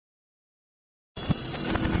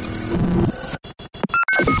Welcome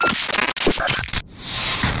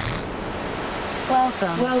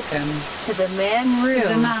to the Man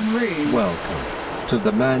Room. Welcome to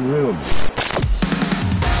the Man Room.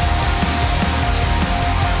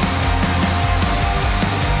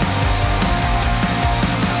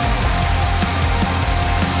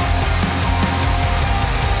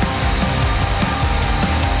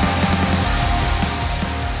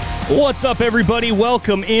 What's up, everybody?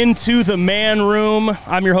 Welcome into the Man Room.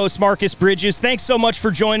 I'm your host, Marcus Bridges. Thanks so much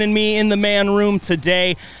for joining me in the Man Room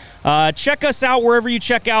today. Check us out wherever you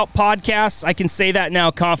check out podcasts. I can say that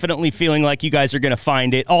now confidently, feeling like you guys are going to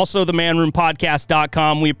find it. Also,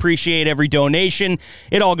 themanroompodcast.com. We appreciate every donation.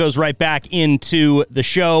 It all goes right back into the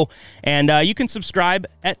show. And you can subscribe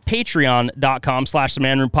at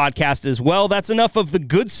patreon.com/themanroompodcast as well. That's enough of the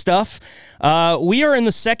good stuff. We are in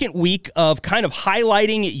the second week of kind of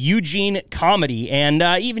highlighting Eugene comedy, and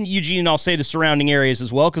even Eugene, and I'll say the surrounding areas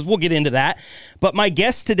as well, because we'll get into that. But my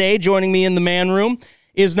guest today, joining me in the Man Room,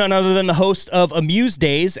 is none other than the host of Amuse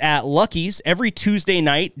Days at Lucky's every Tuesday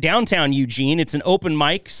night, downtown Eugene. It's an open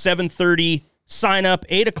mic, 7:30 sign up,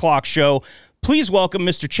 8 o'clock show. Please welcome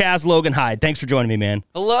Mr. Chaz Logan Hyde. Thanks for joining me, man.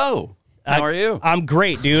 Hello. How are you? I'm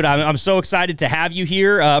great, dude. I'm so excited to have you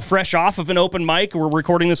here, fresh off of an open mic. We're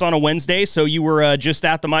recording this on a Wednesday, so you were just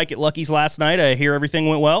at the mic at Lucky's last night. I hear everything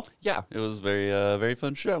went well. Yeah, it was very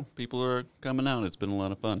fun show. People are coming out. It's been a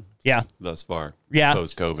lot of fun. Yeah, thus far. Yeah,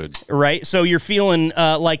 post-COVID. Right. So you're feeling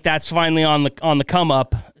like that's finally on the come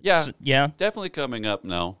up. Yeah, yeah, definitely coming up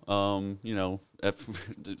now. You know,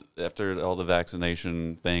 after all the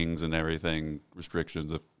vaccination things and everything,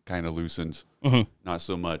 restrictions have kind of loosened. Mm-hmm. Not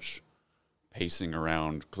so much pacing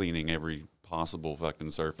around, cleaning every possible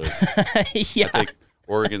fucking surface. Yeah. I think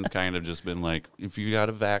Oregon's kind of just been like, if you got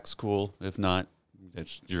a vax, cool. If not,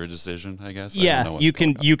 it's your decision, I guess. Yeah, you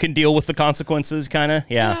can deal with the consequences, kind of.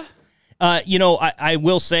 Yeah. You know, I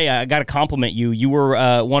will say, I got to compliment you. You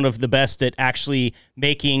were one of the best at actually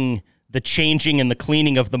making the changing and the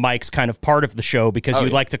cleaning of the mics kind of part of the show, because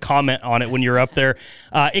you'd like to comment on it when you're up there.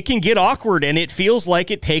 It can get awkward, and it feels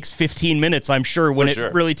like it takes 15 minutes, I'm sure, when it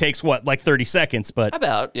really takes, like 30 seconds. But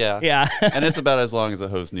about, yeah. Yeah. And it's about as long as the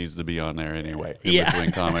host needs to be on there anyway, in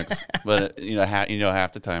between comics. But,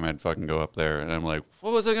 half the time I'd fucking go up there, and I'm like,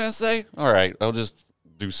 what was I going to say? All right, I'll just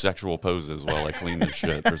do sexual poses while I clean this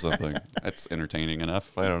shit or something. That's entertaining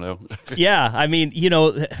enough. I don't know. Yeah, I mean,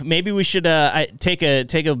 maybe we should take a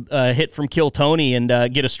hit from Kill Tony and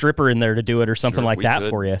get a stripper in there to do it or something like that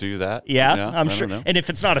for you. Do that? Yeah, I'm sure. And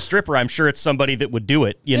if it's not a stripper, I'm sure it's somebody that would do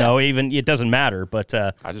it. You know, even it doesn't matter. But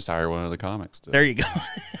I just hire one of the comics. There you go.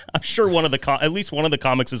 I'm sure at least one of the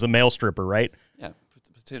comics is a male stripper, right? Yeah,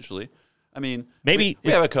 potentially. I mean, maybe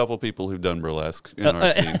we have a couple people who've done burlesque in our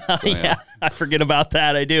scene. So, yeah, I forget about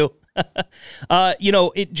that. I do.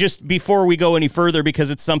 It just before we go any further, because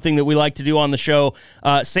it's something that we like to do on the show.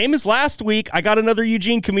 Same as last week, I got another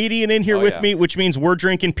Eugene comedian in here with me, which means we're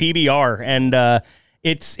drinking PBR, and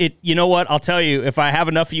you know what? I'll tell you, if I have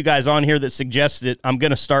enough of you guys on here that suggested it, I'm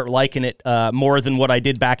going to start liking it more than what I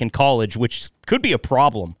did back in college, which could be a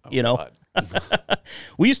problem.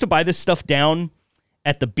 We used to buy this stuff down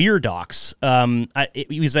at the beer docks.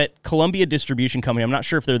 It was at Columbia Distribution Company. I'm not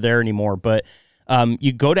sure if they're there anymore, but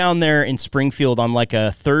you go down there in Springfield on like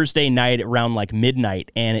a Thursday night around like midnight,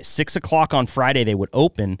 and at 6 o'clock on Friday they would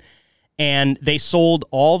open, and they sold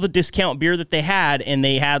all the discount beer that they had, and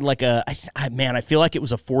they had like I feel like it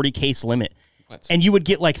was a 40 case limit. And you would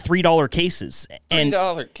get like $3 cases.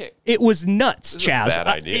 $3 case. It was nuts, Chaz. Bad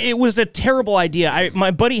idea. It was a terrible idea. My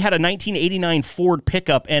buddy had a 1989 Ford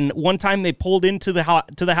pickup, and one time they pulled into the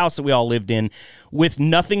house that we all lived in with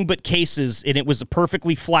nothing but cases, and it was a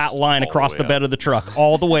perfectly flat line across the bed of the truck,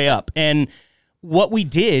 all the way up. And what we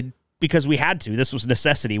did, because we had to, this was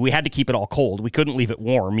necessity, we had to keep it all cold. We couldn't leave it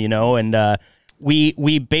warm, and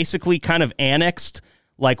we basically kind of annexed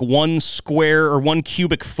like 1 square or 1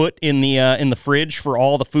 cubic foot in the fridge for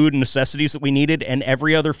all the food and necessities that we needed, and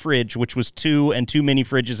every other fridge, which was 2 and 2 mini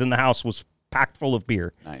fridges in the house, was packed full of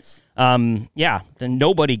beer. Nice. Yeah, then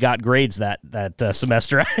nobody got grades that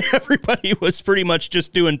semester. Everybody was pretty much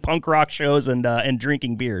just doing punk rock shows and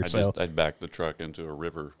drinking beer. I'd back the truck into a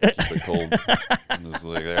river, keep it cold, and just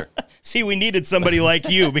like there. See, we needed somebody like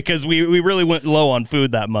you because we really went low on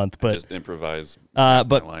food that month. But just improvise. But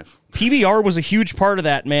my life. PBR was a huge part of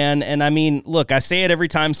that, man. And I mean, look, I say it every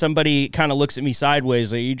time somebody kind of looks at me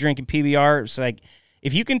sideways. Are you drinking PBR? It's like,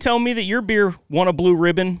 if you can tell me that your beer won a blue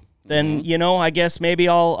ribbon, then, I guess maybe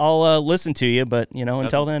I'll listen to you. But,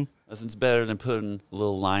 until then. Nothing's better than putting a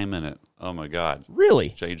little lime in it. Oh, my God.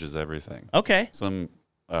 Really? Changes everything. Okay. Some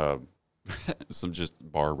some just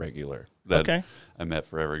bar regular that I met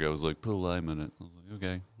forever ago. It was like, put a lime in it. I was like,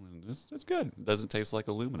 okay, it's good. It doesn't taste like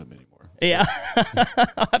aluminum anymore. Yeah.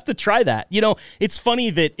 I'll have to try that. It's funny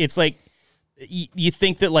that it's like, you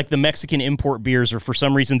think that like the Mexican import beers are for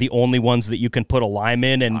some reason the only ones that you can put a lime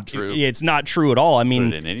in, and it's not true at all. I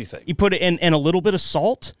mean, put it in anything. You put it in, and a little bit of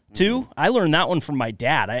salt too. I learned that one from my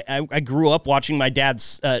dad. I grew up watching my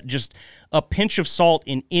dad's just a pinch of salt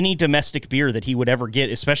in any domestic beer that he would ever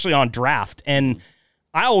get, especially on draft. And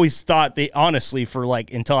I always thought honestly, for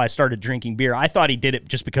like until I started drinking beer, I thought he did it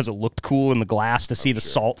just because it looked cool in the glass to see the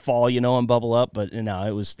salt fall, and bubble up. But no,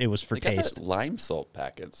 it was for taste. Lime salt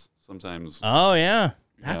packets. Sometimes. Oh yeah,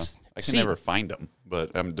 I can never find them,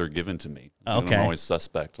 but they're given to me. Okay. I'm always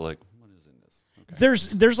suspect. Like, what is in this?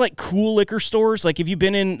 Okay. There's like cool liquor stores. Like if you've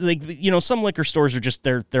been in like some liquor stores are just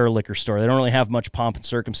they're a liquor store. They don't really have much pomp and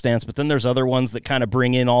circumstance. But then there's other ones that kind of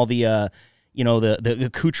bring in all the the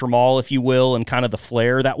accoutrement, if you will, and kind of the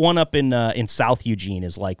flair. That one up in South Eugene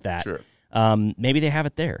is like that. Sure. Maybe they have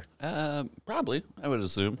it there. Probably, I would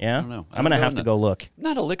assume. Yeah. I don't know. I'm gonna have to go look.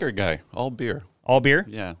 Not a liquor guy. All beer. All beer?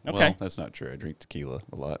 Yeah. Okay. Well, that's not true. I drink tequila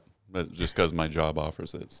a lot, but just because my job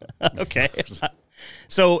offers it. So. Okay.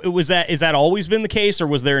 So is that always been the case, or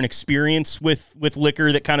was there an experience with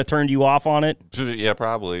liquor that kind of turned you off on it? Yeah,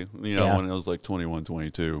 probably. When it was like 21,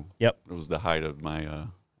 22. Yep. It was the height of my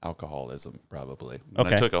alcoholism, probably. And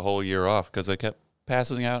Okay. I took a whole year off because I kept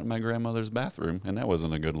passing out in my grandmother's bathroom, and that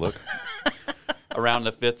wasn't a good look. Around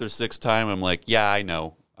the 5th or 6th time, I'm like, yeah, I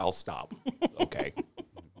know. I'll stop. Okay.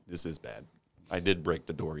 This is bad. I did break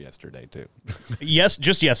the door yesterday, too. Yes,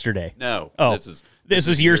 just yesterday. No. Oh, this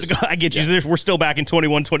is years ago. I get you. We're still back in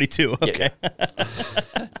 21, 22. Okay.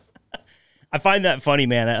 Yeah. I find that funny,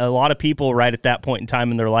 man. A lot of people right at that point in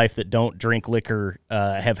time in their life that don't drink liquor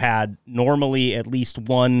have had normally at least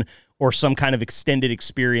one or some kind of extended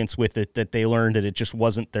experience with it that they learned that it just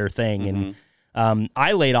wasn't their thing. Mm-hmm. And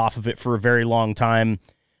I laid off of it for a very long time.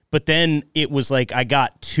 But then it was like I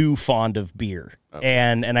got too fond of beer. Okay.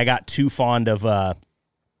 And I got too fond of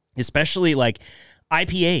especially like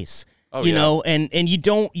IPAs. And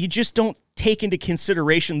you just don't take into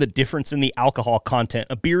consideration the difference in the alcohol content.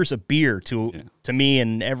 A beer's a beer to me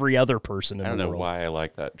and every other person in the world. I don't know why I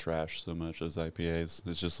like that trash so much as IPAs.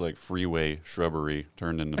 It's just like freeway shrubbery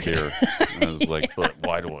turned into beer. And I was like, but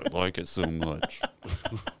why do I like it so much?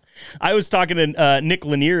 I was talking to Nick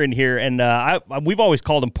Lanier in here, and we've always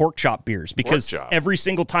called them pork chop beers because every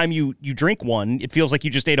single time you drink one, it feels like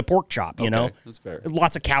you just ate a pork chop, Okay, that's fair.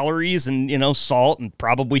 Lots of calories and, salt and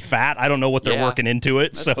probably fat. I don't know what they're working into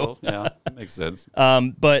it. That's so cool. Yeah, that makes sense.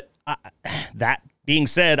 But that being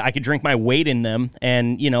said, I could drink my weight in them,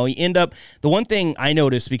 and, you end up – the one thing I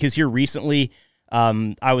noticed, because here recently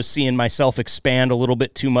I was seeing myself expand a little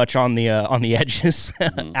bit too much on the edges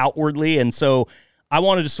outwardly, and so – I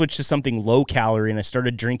wanted to switch to something low calorie, and I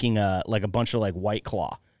started drinking like a bunch of like White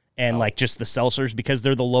Claw and like just the seltzers because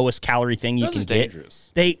they're the lowest calorie thing you can get. Dangerous.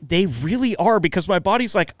 They really are, because my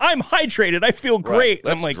body's like, I'm hydrated, I feel great.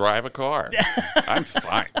 Let's I'm like, drive a car. I'm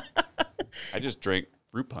fine. I just drink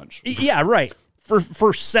fruit punch. Yeah, right.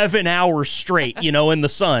 For 7 hours straight, in the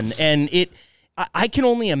sun, and I can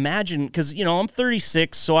only imagine, because, I'm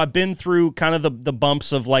 36, so I've been through kind of the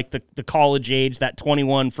bumps of like the college age, that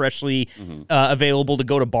 21 freshly available to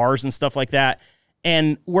go to bars and stuff like that.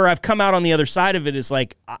 And where I've come out on the other side of it is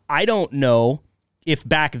like, I don't know if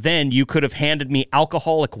back then you could have handed me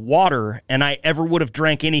alcoholic water and I ever would have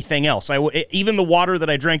drank anything else. Even the water that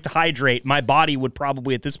I drank to hydrate, my body would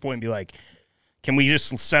probably at this point be like, can we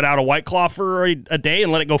just set out a White Claw for a day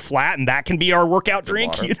and let it go flat, and that can be our workout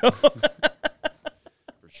drink,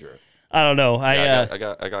 Sure. I don't know. I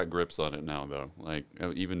got grips on it now, though. Like,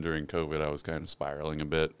 even during COVID, I was kind of spiraling a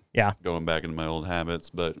bit. Yeah. Going back into my old habits,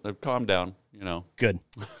 but I've calmed down, Good.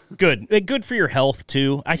 Good for your health,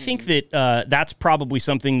 too. I think that that's probably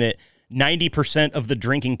something that 90% of the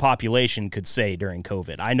drinking population could say during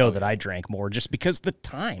COVID. I know that I drank more just because the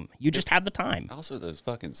time. You just had the time. Also, those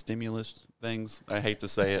fucking stimulus things. I hate to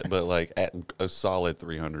say it, but like a solid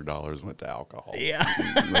 $300 went to alcohol. Yeah.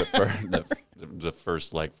 the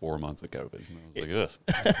first like 4 months of COVID. And I was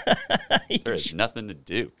like, ugh. There's nothing to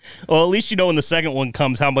do. Well, at least when the second one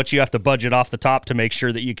comes, how much you have to budget off the top to make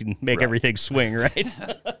sure that you can make everything swing, right?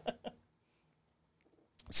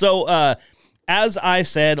 So, as I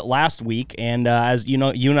said last week, and as you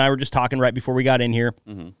and I were just talking right before we got in here,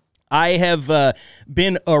 I have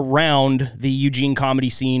been around the Eugene comedy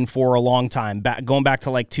scene for a long time, going back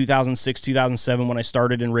to like 2006, 2007 when I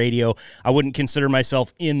started in radio. I wouldn't consider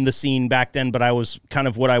myself in the scene back then, but I was kind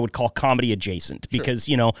of what I would call comedy adjacent because,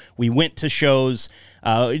 we went to shows.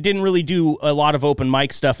 It didn't really do a lot of open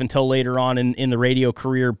mic stuff until later on in the radio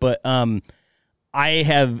career, but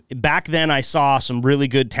back then I saw some really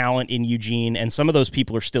good talent in Eugene, and some of those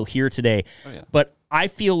people are still here today. Oh, yeah. But I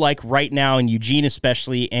feel like right now in Eugene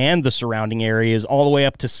especially, and the surrounding areas, all the way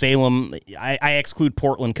up to Salem, I exclude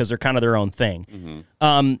Portland because they're kind of their own thing.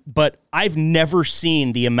 But I've never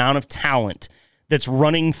seen the amount of talent that's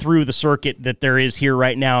running through the circuit that there is here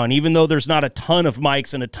right now. And even though there's not a ton of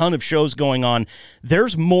mics and a ton of shows going on,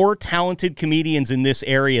 there's more talented comedians in this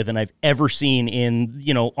area than I've ever seen in,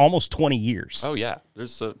 almost 20 years. Oh, yeah.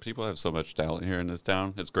 People have so much talent here in this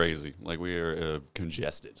town. It's crazy. Like, we are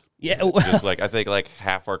congested. Yeah. Just like, I think like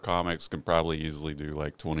half our comics can probably easily do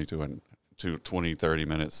like 20 to 30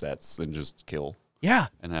 minute sets and just kill. Yeah.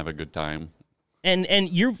 And have a good time. And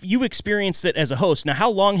you experienced it as a host. Now, how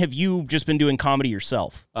long have you just been doing comedy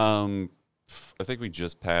yourself? I think we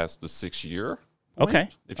just passed the 6th year. Okay.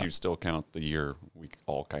 If you still count the year we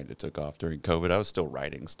all kind of took off during COVID. I was still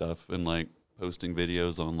writing stuff and like posting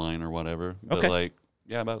videos online or whatever. But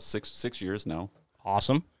about six years now.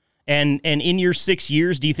 Awesome. And in your 6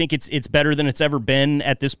 years, do you think it's better than it's ever been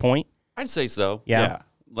at this point? I'd say so. Yeah.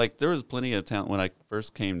 Like, there was plenty of talent when I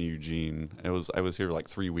first came to Eugene. I was here like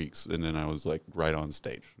 3 weeks, and then I was like right on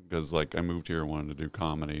stage because like I moved here and wanted to do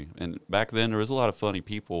comedy. And back then there was a lot of funny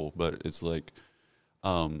people, but it's like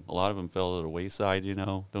a lot of them fell to the wayside.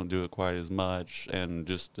 Don't do it quite as much, and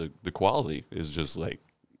just the quality is just like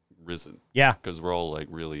risen. Yeah, because we're all like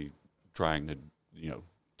really trying to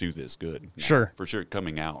do this good. Sure, for sure.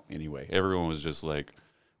 Coming out anyway, everyone was just like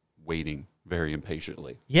waiting very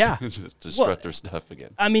impatiently. Yeah. to strut their stuff again.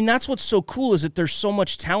 I mean, that's what's so cool is that there's so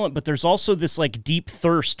much talent, but there's also this like deep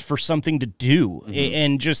thirst for something to do.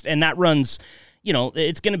 And that runs,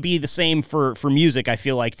 it's going to be the same for music, I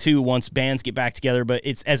feel like, too, once bands get back together. But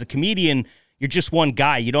it's, as a comedian, you're just one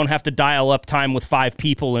guy. You don't have to dial up time with 5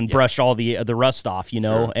 people and brush all the rust off,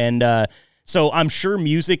 Sure. And so I'm sure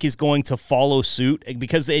music is going to follow suit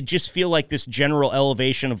because it just feel like this general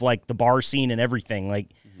elevation of like the bar scene and everything. Like,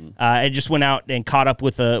 I just went out and caught up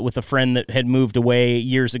with a friend that had moved away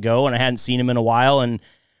years ago, and I hadn't seen him in a while. And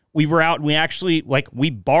we were out, and we actually we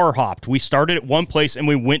bar hopped. We started at one place and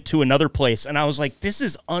we went to another place, and I was like, "This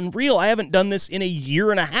is unreal! I haven't done this in a year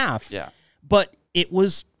and a half." Yeah, but it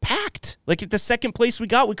was packed. Like at the second place we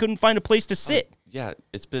got, we couldn't find a place to sit. Yeah,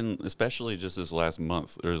 it's been especially just this last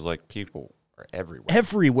month. There's like people are everywhere.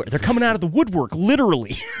 Everywhere, they're coming out of the woodwork,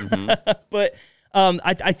 literally. But.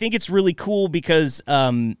 I think it's really cool because,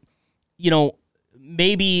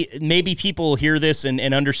 maybe people hear this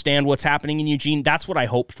and understand what's happening in Eugene. That's what I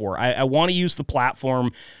hope for. I want to use the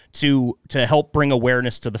platform to help bring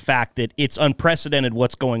awareness to the fact that it's unprecedented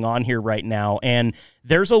what's going on here right now. And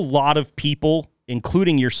there's a lot of people,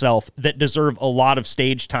 including yourself, that deserve a lot of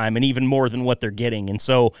stage time and even more than what they're getting. And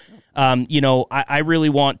so, I really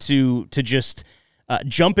want to just...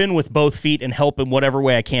 jump in with both feet and help in whatever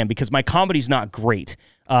way I can because my comedy's not great.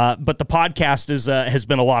 But the podcast has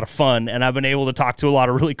been a lot of fun, and I've been able to talk to a lot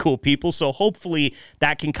of really cool people. So hopefully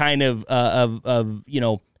that can kind of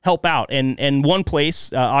help out. And one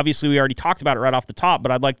place, obviously we already talked about it right off the top, but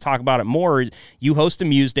I'd like to talk about it more. Is you host a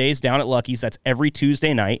Muse Days down at Lucky's. That's every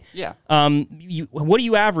Tuesday night. Yeah. What do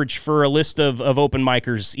you average for a list of open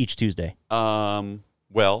micers each Tuesday?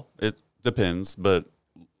 Well, it depends, but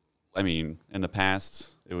I mean, in the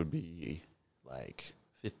past, it would be like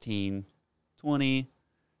 15, 20,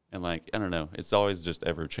 and like, I don't know. It's always just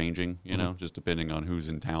ever changing, just depending on who's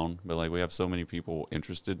in town. But like, we have so many people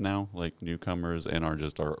interested now, like newcomers and our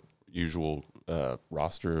usual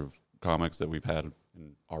roster of comics that we've had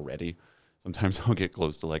already. Sometimes I'll get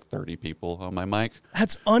close to like 30 people on my mic.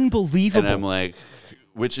 That's unbelievable. And I'm like...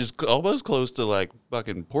 Which is almost close to like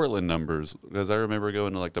fucking Portland numbers because I remember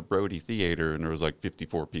going to like the Brody Theater and there was like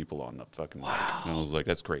 54 people on the fucking mic. And I was like,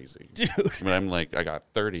 that's crazy. Dude. But I'm like, I got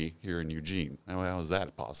 30 here in Eugene. How is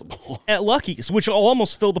that possible? At Lucky's, which will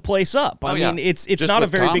almost fill the place up. I mean, it's just not a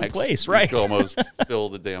very big place, right? You could almost fill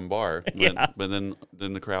the damn bar. Yeah. But then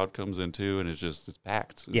the crowd comes in too and it's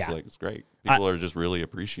packed. It's great. People are just really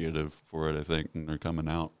appreciative for it, I think, and they're coming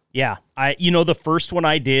out. Yeah, the first one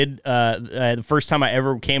I did, the first time I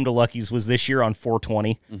ever came to Lucky's was this year on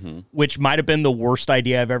 420, which might have been the worst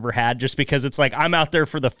idea I've ever had, just because it's like I'm out there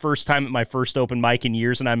for the first time at my first open mic in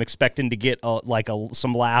years, and I'm expecting to get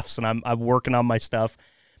some laughs, and I'm working on my stuff.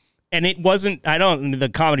 And it wasn't, the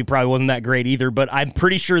comedy probably wasn't that great either, but I'm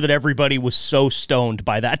pretty sure that everybody was so stoned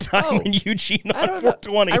by that time in Eugene on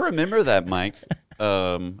 420. I remember that, Mike.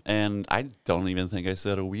 And I don't even think I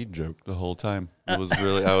said a weed joke the whole time. It was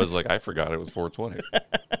really, I was like, I forgot it was 420.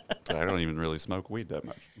 So I don't even really smoke weed that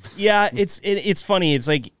much. Yeah, it's funny. It's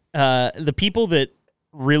like the people that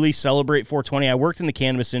really celebrate 420, I worked in the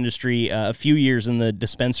cannabis industry a few years in the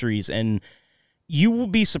dispensaries, and you will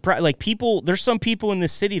be surprised. Like there's some people in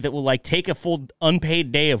this city that will like take a full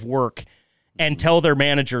unpaid day of work and tell their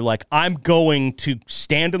manager, like, I'm going to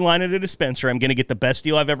stand in line at a dispensary. I'm going to get the best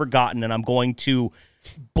deal I've ever gotten, and I'm going to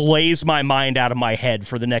blaze my mind out of my head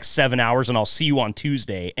for the next 7 hours, and I'll see you on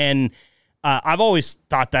Tuesday. And I've always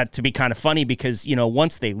thought that to be kind of funny because,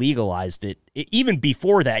 once they legalized it, even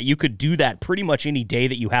before that, you could do that pretty much any day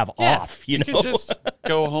that you have off. You could just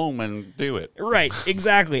go home and do it. Right,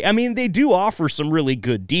 exactly. I mean, they do offer some really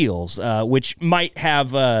good deals, which might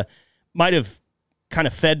have kind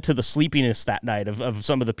of fed to the sleepiness that night of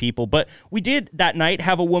some of the people. But we did that night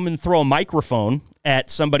have a woman throw a microphone at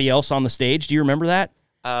somebody else on the stage. Do you remember that?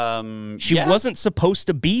 She wasn't supposed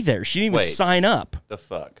to be there. She didn't even sign up. The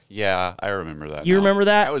fuck? Yeah, I remember that. You remember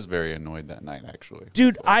that? I was very annoyed that night, actually.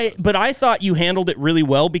 Dude, but I thought you handled it really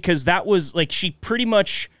well because that was like she pretty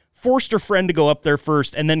much forced her friend to go up there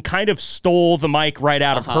first and then kind of stole the mic right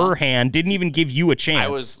out of her hand, didn't even give you a chance. I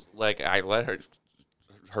was like, I let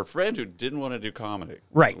her friend who didn't want to do comedy,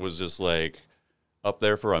 was just like up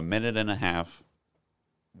there for a minute and a half,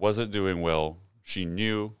 wasn't doing well. She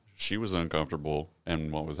knew she was uncomfortable and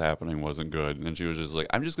what was happening wasn't good. And she was just like,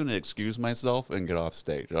 I'm just going to excuse myself and get off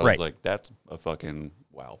stage. I was like, that's a fucking,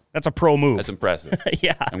 wow. That's a pro move. That's impressive.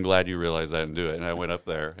 Yeah. I'm glad you realized that and do it. And I went up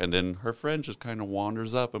there. And then her friend just kind of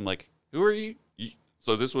wanders up. I'm like, who are you?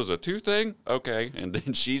 So this was a 2 thing? Okay. And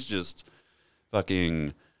then she's just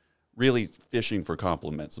fucking really fishing for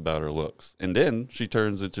compliments about her looks. And then she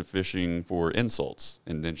turns into fishing for insults.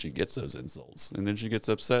 And then she gets those insults. And then she gets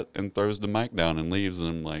upset and throws the mic down and leaves. And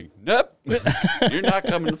I'm like, nope, you're not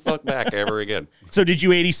coming the fuck back ever again. So did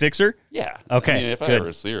you 86 her? Yeah. Okay. I mean, if I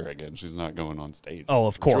ever see her again, she's not going on stage. Oh,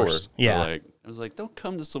 of course. Sure. Yeah. I was like, don't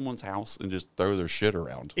come to someone's house and just throw their shit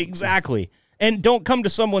around. Exactly. And don't come to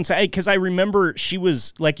someone's house. Because I remember she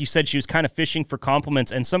was, like you said, she was kind of fishing for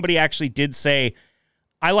compliments. And somebody actually did say,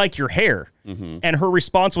 I like your hair. Mm-hmm. And her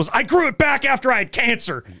response was, I grew it back after I had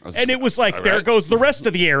cancer. And it was like, there goes the rest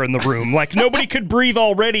of the air in the room. Like, nobody could breathe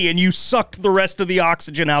already, and you sucked the rest of the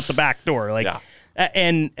oxygen out the back door. Like,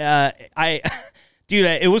 dude,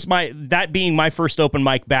 it was that being my first open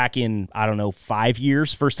mic back in, 5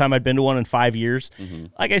 years. First time I'd been to one in 5 years. Mm-hmm.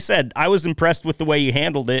 Like I said, I was impressed with the way you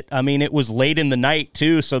handled it. I mean, it was late in the night,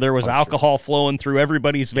 too, so there was alcohol flowing through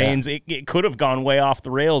everybody's veins. It could have gone way off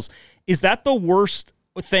the rails. Is that the worst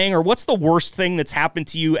thing, or what's the worst thing that's happened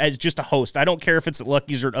to you as just a host? I don't care if it's at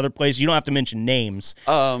Lucky's or at other places. You don't have to mention names.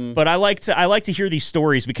 But I like to hear these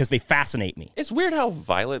stories because they fascinate me. It's weird how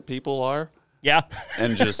violent people are. Yeah.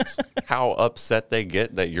 And just how upset they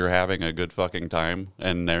get that you're having a good fucking time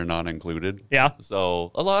and they're not included. Yeah.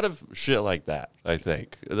 So a lot of shit like that, I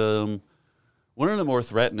think. One of the more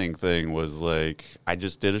threatening thing was like, I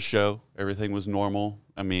just did a show. Everything was normal.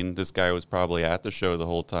 I mean, this guy was probably at the show the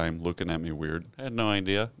whole time looking at me weird. I had no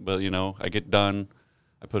idea. But, I get done.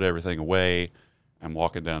 I put everything away. I'm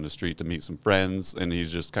walking down the street to meet some friends. And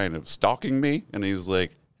he's just kind of stalking me. And he's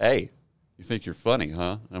like, hey, you think you're funny,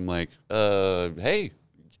 huh? I'm like, hey,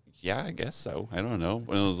 yeah, I guess so. I don't know.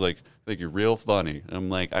 And I was like, I think you're real funny. I'm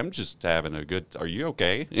like, I'm just having a good, are you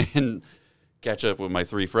okay? And catch up with my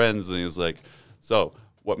 3 friends. And he was like, so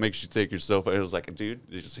what makes you think you're so funny? I was like, dude,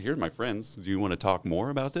 here's my friends. Do you want to talk more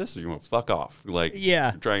about this, or you want to fuck off? Like,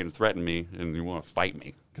 you're trying to threaten me, and you want to fight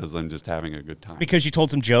me because I'm just having a good time. Because you told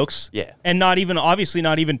some jokes? Yeah. And obviously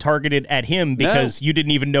not even targeted at him because you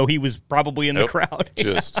didn't even know he was probably in the crowd.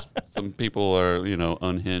 Just some people are,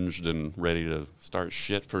 unhinged and ready to start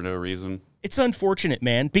shit for no reason. It's unfortunate,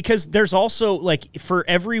 man, because there's also, like, for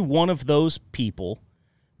every one of those people,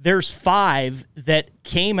 there's 5 that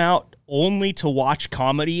came out only to watch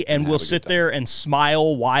comedy and will sit there and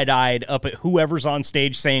smile wide-eyed up at whoever's on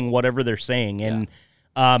stage saying whatever they're saying. And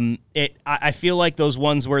I feel like those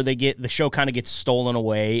ones where the show kind of gets stolen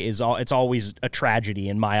away it's always a tragedy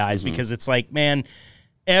in my eyes, because it's like, man,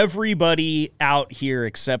 everybody out here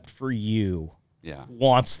except for you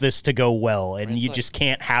wants this to go well, and you just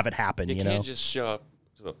can't have it happen. You can't just show up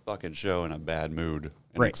to a fucking show in a bad mood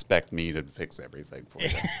and expect me to fix everything for you.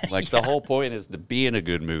 Like, the whole point is to be in a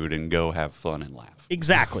good mood and go have fun and laugh.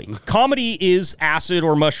 Exactly. Comedy is acid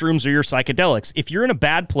or mushrooms or your psychedelics. If you're in a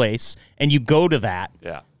bad place and you go to that,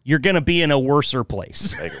 you're going to be in a worser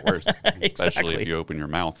place. Make it worse, especially if you open your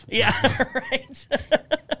mouth. Yeah, right.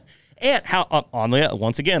 And how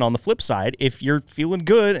once again on the flip side, if you're feeling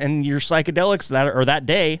good and your psychedelics that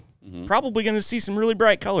day, probably going to see some really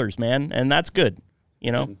bright colors, man, and that's good.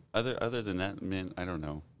 You know. And other than that, man, I don't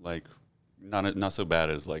know. Like, not so bad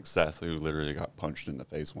as like Seth, who literally got punched in the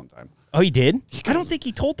face one time. Oh, he did? I don't think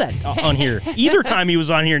he told that on here. Either time he was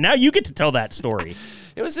on here. Now you get to tell that story.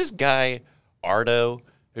 It was this guy, Ardo,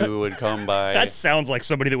 who would come by. That sounds like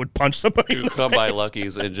somebody that would punch somebody. Who would come by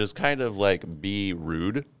Lucky's and just kind of like be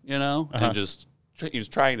rude, you know, and just he was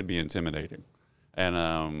trying to be intimidating. And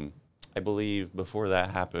I believe before that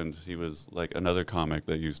happened, he was like another comic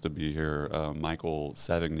that used to be here, Michael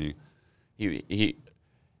Sevigny.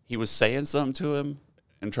 He was saying something to him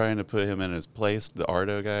and trying to put him in his place, the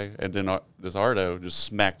Ardo guy, and then this Ardo just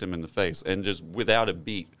smacked him in the face, and just without a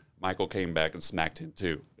beat, Michael came back and smacked him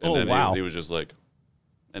too. And then wow. He was just like,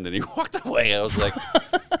 and then he walked away. I was like,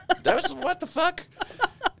 what the fuck?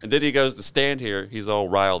 And then he goes to stand here. He's all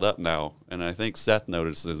riled up now, and I think Seth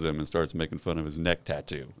notices him and starts making fun of his neck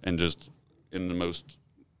tattoo, and just in the most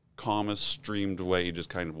calmest, streamed way, he just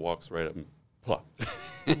kind of walks right up and plop.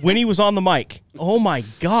 When he was on the mic. Oh my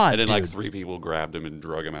God. And then dude. like 3 people grabbed him and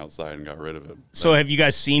drug him outside and got rid of him. So have you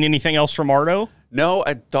guys seen anything else from Ardo? No,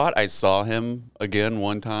 I thought I saw him again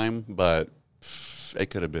one time, but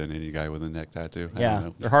it could have been any guy with a neck tattoo. I don't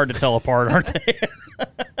know. They're hard to tell apart, aren't they?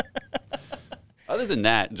 Other than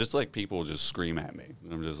that, just like people just scream at me.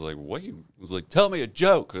 And I'm just like, what? It was like, tell me a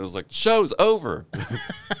joke. And I was like, show's over.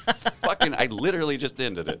 Fucking, I literally just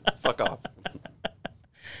ended it. Fuck off.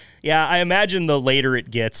 Yeah, I imagine the later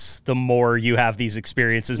it gets, the more you have these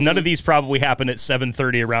experiences. None of these probably happen at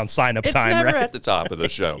 7:30 around sign-up time, right? It's never at the top of the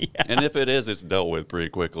show. Yeah. And if it is, it's dealt with pretty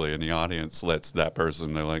quickly, and the audience lets that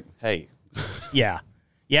person, they're like, hey. Yeah.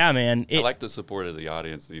 Yeah, man. I like the support of the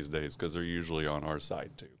audience these days because they're usually on our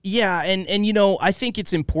side, too. Yeah, and you know, I think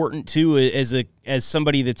it's important, too, as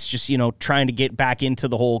somebody that's just, you know, trying to get back into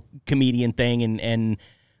the whole comedian thing and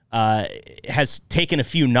has taken a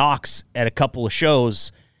few knocks at a couple of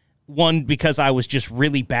shows. One, because I was just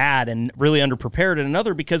really bad and really underprepared, and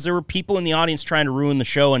another because there were people in the audience trying to ruin the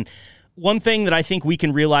show. And one thing that I think we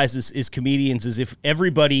can realize is comedians is if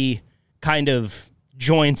everybody kind of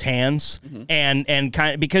joins hands and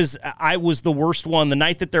kind of, because I was the worst one the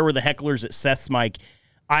night that there were the hecklers at Seth's mic.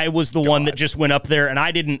 I was the one that just went up there and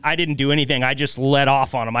I didn't do anything. I just let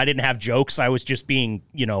off on them. I didn't have jokes. I was just being,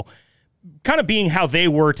 you know, kind of being how they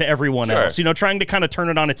were to everyone else, you know, trying to kind of turn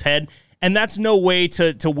it on its head. And that's no way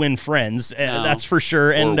to win friends. No. That's for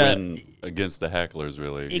sure. And win against the hecklers,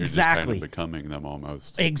 really. Exactly. You're just kind of becoming them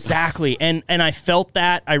almost. Exactly. And I felt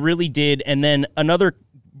that. I really did. And then another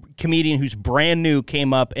comedian who's brand new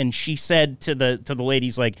came up and she said to the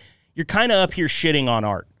ladies, like, you're kind of up here shitting on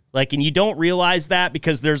art. Like, and you don't realize that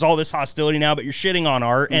because there's all this hostility now, but you're shitting on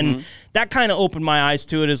art. And that kind of opened my eyes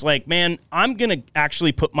to it as like, man, I'm going to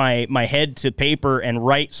actually put my head to paper and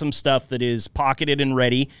write some stuff that is pocketed and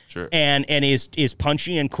ready and is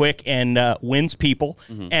punchy and quick and wins people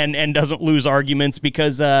and doesn't lose arguments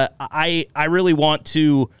because I really want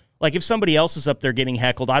to, like, if somebody else is up there getting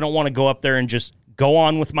heckled, I don't want to go up there and just go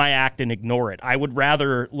on with my act and ignore it. I would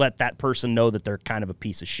rather let that person know that they're kind of a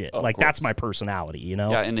piece of shit. Like, that's my personality, you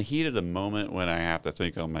know? Yeah, in the heat of the moment when I have to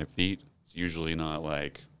think on my feet, it's usually not,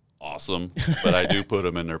 like, awesome. But I do put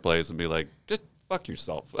them in their place and be like, just fuck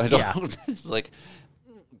yourself. I don't, it's like,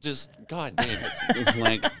 just, God damn it.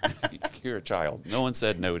 Like, you're a child. No one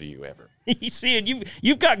said no to you ever. You see it.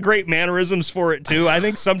 You've got great mannerisms for it, too. I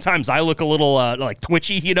think sometimes I look a little, like,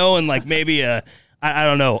 twitchy, you know, and, like, maybe I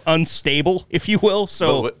don't know, unstable, if you will.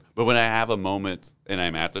 So, but when I have a moment and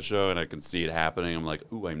I'm at the show and I can see it happening, I'm like,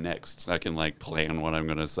 ooh, I'm next. I can like plan what I'm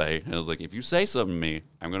going to say. And I was like, if you say something to me,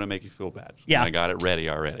 I'm going to make you feel bad. Yeah. And I got it ready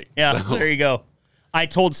already. Yeah, so. There you go. I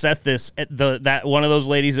told Seth this at that one of those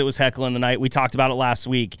ladies that was heckling the night. We talked about it last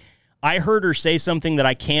week. I heard her say something that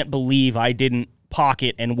I can't believe I didn't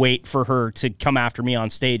pocket and wait for her to come after me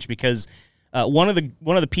on stage because one of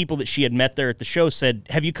the people that she had met there at the show said,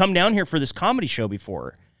 have you come down here for this comedy show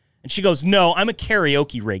before? And she goes, no, I'm a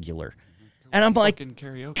karaoke regular. And I'm like,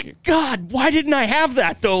 karaoke. God, why didn't I have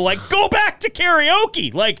that, though? Like, go back to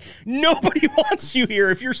karaoke. Like, nobody wants you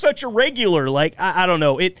here if you're such a regular. Like, I don't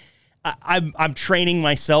know. I'm training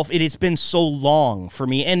myself. It has been so long for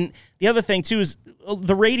me. And the other thing, too, is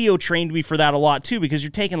the radio trained me for that a lot, too, because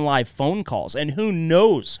you're taking live phone calls, and who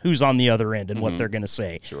knows who's on the other end and what they're going to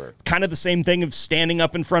say. Sure. Kind of the same thing of standing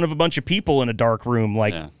up in front of a bunch of people in a dark room.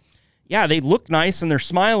 Like, yeah, they look nice and they're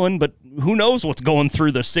smiling, but who knows what's going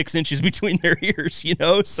through the 6 inches between their ears, you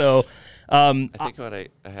know? So I think what I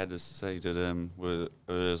had to say to them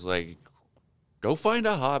was like, go find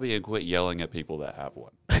a hobby and quit yelling at people that have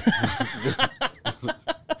one. I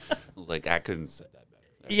was like, I couldn't say that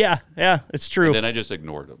better. Yeah, it's true. And then I just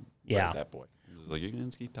ignored them. Yeah. At that point. I was like, you can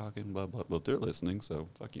keep talking, blah, blah, blah. They're listening, so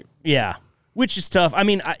fuck you. Yeah. Which is tough. I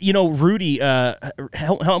mean, Rudy,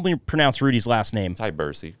 help me pronounce Rudy's last name. Ty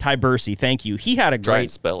Bursey. Ty Bursey, thank you. He had a Try great...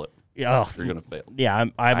 and spell it. Oh, you're going to fail. Yeah,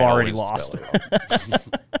 I've already lost.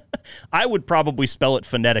 I would probably spell it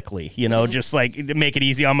phonetically, just like to make it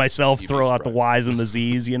easy on myself, throw out the Y's and the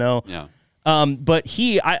Z's, Yeah. But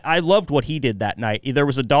I loved what he did that night. There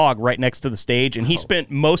was a dog right next to the stage, and he spent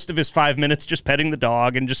most of his 5 minutes just petting the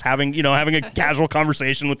dog and just having a casual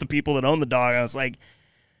conversation with the people that own the dog. I was like,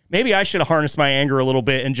 maybe I should have harnessed my anger a little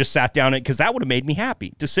bit and just sat down, because that would have made me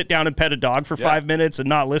happy to sit down and pet a dog for 5 minutes and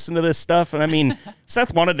not listen to this stuff. And I mean,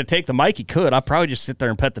 Seth wanted to take the mic, he could. I'd probably just sit there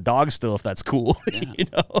and pet the dog still if that's cool,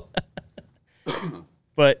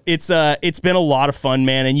 But it's been a lot of fun,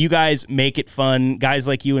 man, and you guys make it fun. Guys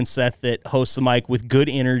like you and Seth that host the mic with good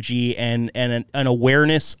energy and an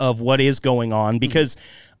awareness of what is going on, because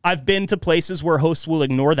I've been to places where hosts will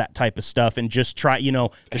ignore that type of stuff and just try, the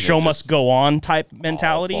show must go on type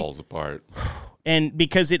mentality. All falls apart. And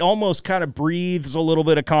because it almost kind of breathes a little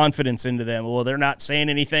bit of confidence into them. Well, they're not saying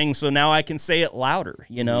anything, so now I can say it louder,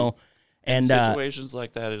 And situations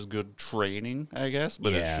like that is good training, I guess,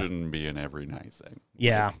 but it shouldn't be an every night thing.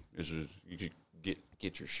 Yeah. It's just, you should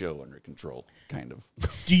get your show under control, kind of.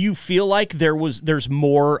 Do you feel like there's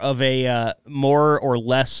more or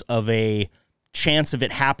less of a chance of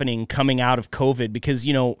it happening coming out of COVID? Because,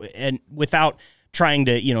 and without trying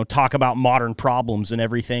to, talk about modern problems and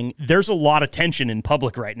everything, there's a lot of tension in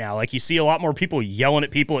public right now. Like, you see a lot more people yelling at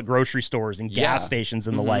people at grocery stores and gas stations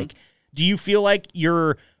and the like. Do you feel like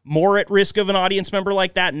you're more at risk of an audience member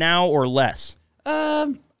like that now or less?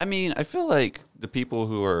 I mean, I feel like the people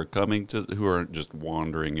who are who are just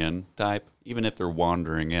wandering in type, even if they're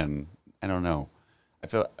wandering in, I don't know.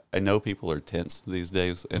 I know people are tense these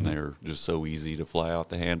days, and they're just so easy to fly out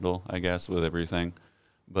the handle, I guess, with everything.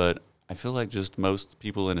 But I feel like just most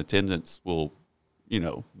people in attendance will,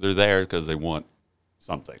 they're there because they want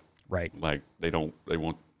something. Right. Like, they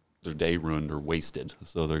want their day ruined or wasted,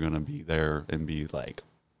 so they're going to be there and be, like,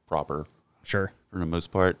 proper. Sure. For the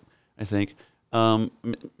most part, I think. I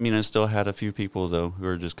mean, I still had a few people, though, who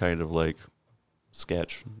are just kind of, like,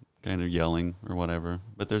 sketch, kind of yelling or whatever,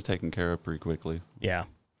 but they're taken care of pretty quickly. Yeah.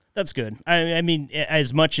 That's good. I mean,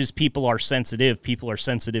 as much as people are sensitive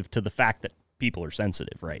to the fact that people are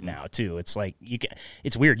sensitive right now, too. It's like,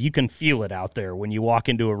 it's weird. You can feel it out there when you walk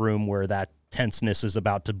into a room where that tenseness is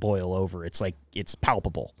about to boil over. It's like, it's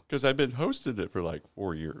palpable. Because I've been hosting it for like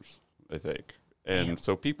 4 years, I think. And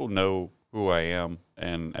so people know who I am,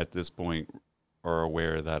 and at this point are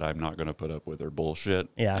aware that I'm not going to put up with their bullshit.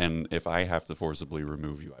 Yeah. And if I have to forcibly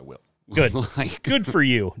remove you, I will. Good. Good for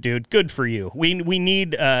you, dude. Good for you. We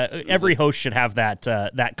need, every host should have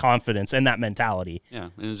that confidence and that mentality. Yeah.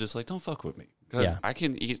 And it's just like, don't fuck with me. Because I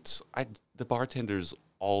can eat, the bartenders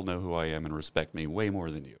all know who I am and respect me way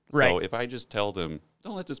more than you. Right. So if I just tell them,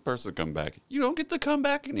 don't let this person come back, you don't get to come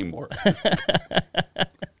back anymore.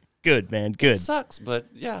 Good, man. Good. It sucks, but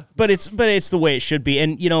yeah. But it's the way it should be.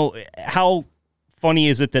 And how funny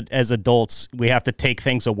is it that as adults we have to take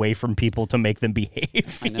things away from people to make them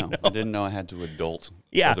behave? I know. I didn't know I had to adult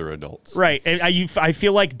other adults. Right. And I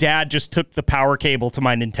feel like Dad just took the power cable to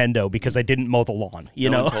my Nintendo because I didn't mow the lawn.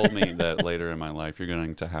 No one told me that later in my life you're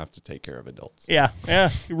going to have to take care of adults. Yeah,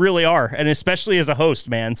 you really are, and especially as a host,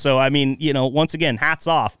 man. So I mean, once again, hats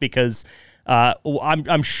off, because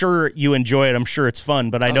I'm sure you enjoy it. I'm sure it's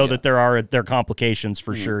fun, but I know that there are complications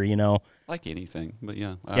for sure. Like anything, but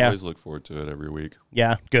I always look forward to it every week.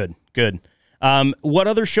 Yeah, good. What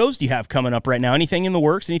other shows do you have coming up right now? Anything in the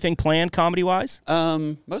works? Anything planned comedy-wise?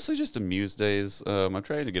 Mostly just Amuse Days. I'm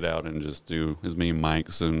trying to get out and just do as many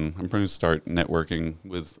mics, and I'm going to start networking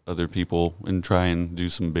with other people and try and do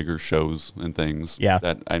some bigger shows and things. Yeah.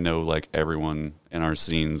 That I know, like, everyone in our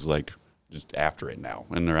scene's, like, just after it now,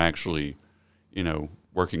 and they're actually,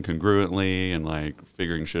 working congruently and, like,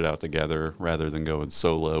 figuring shit out together rather than going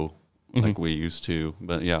solo like we used to.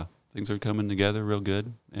 But, yeah, things are coming together real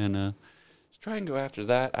good, and try and go after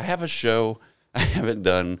that. I have a show I haven't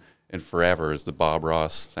done in forever. It's the Bob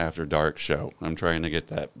Ross After Dark show. I'm trying to get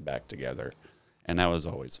that back together, and that was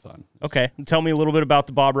always fun. Okay, tell me a little bit about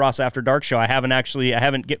the Bob Ross After Dark show. I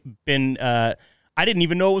didn't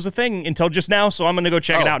even know it was a thing until just now, so I'm going to go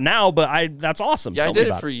check it out now. But that's awesome. Yeah, I did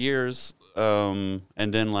it for years, and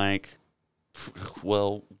then I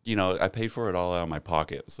paid for it all out of my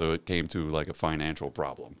pocket, so it came to like a financial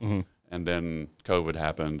problem. And then COVID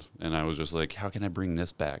happened, and I was just like, how can I bring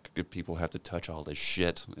this back if people have to touch all this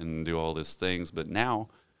shit and do all these things? But now,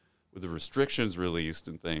 with the restrictions released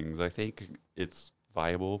and things, I think it's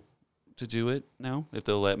viable to do it now, if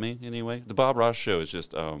they'll let me anyway. The Bob Ross show is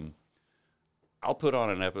just, I'll put on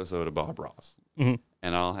an episode of Bob Ross, and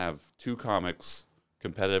I'll have two comics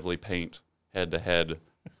competitively paint head-to-head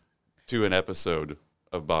to an episode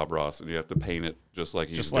of Bob Ross, and you have to paint it just like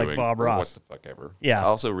he's doing. Just like Bob Ross. What the fuck ever. Yeah. I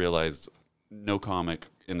also realized no comic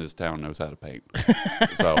in this town knows how to paint.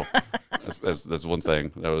 So that's one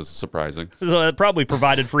thing that was surprising. So it probably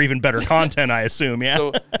provided for even better content, I assume, yeah?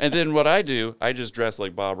 So, and then what I do, I just dress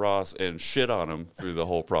like Bob Ross and shit on him through the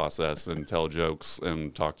whole process and tell jokes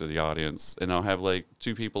and talk to the audience. And I'll have like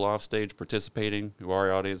two people off stage participating who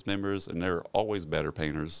are audience members, and they're always better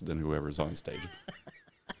painters than whoever's on stage.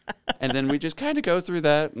 And then we just kind of go through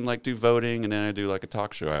that and like do voting, and then I do like a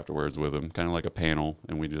talk show afterwards with them, kind of like a panel,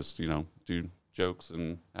 and we just, do jokes,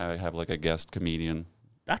 and I have like a guest comedian.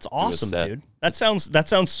 That's awesome, dude. That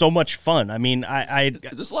sounds so much fun. I mean,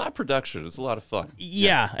 there's a lot of production. It's a lot of fun.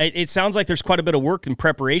 Yeah, it sounds like there's quite a bit of work and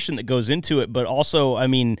preparation that goes into it, but also, I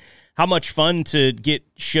mean, how much fun to get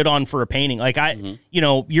shit on for a painting. Like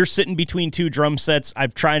you're sitting between two drum sets.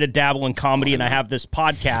 I've tried to dabble in comedy, and I have this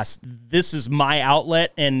podcast. This is my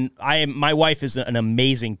outlet, and my wife is an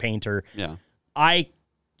amazing painter. Yeah.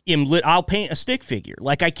 I'll paint a stick figure.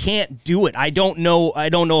 Like, I can't do it. I don't know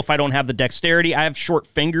if I don't have the dexterity. I have short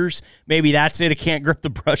fingers. Maybe that's it. I can't grip the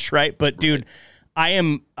brush right. But dude,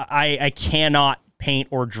 I cannot paint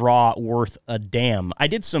or draw worth a damn. I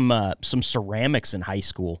did some ceramics in high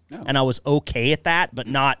school, and I was okay at that, but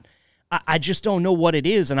not. I just don't know what it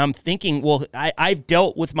is, and I'm thinking, well, I've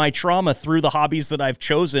dealt with my trauma through the hobbies that I've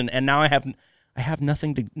chosen, and now I have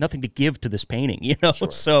nothing to give to this painting,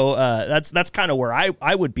 Sure. So that's kind of where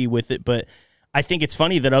I would be with it. But I think it's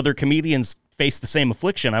funny that other comedians face the same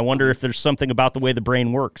affliction. I wonder if there's something about the way the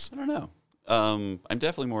brain works. I don't know. I'm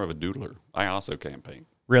definitely more of a doodler. I also can't paint.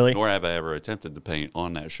 Really? Nor have I ever attempted to paint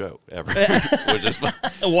on that show, ever. Which is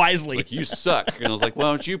wisely. Like, you suck. And I was like, why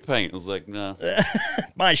don't you paint? I was like, no.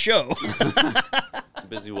 My show. I'm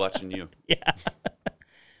busy watching you. Yeah.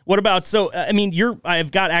 What about,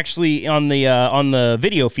 I've got actually on the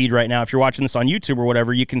video feed right now, if you're watching this on YouTube or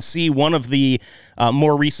whatever, you can see one of the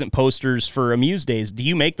more recent posters for Amuse Days. Do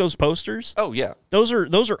you make those posters? Oh, yeah. Those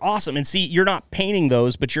are awesome. And see, you're not painting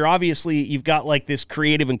those, but you've got like this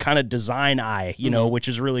creative and kind of design eye, which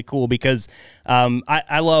is really cool because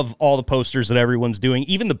I love all the posters that everyone's doing,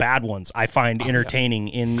 even the bad ones I find entertaining.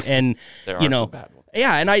 Yeah. And there are some bad ones.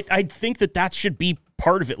 Yeah, and I think that should be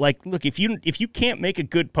part of it. Like, look, if you can't make a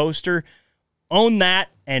good poster, own that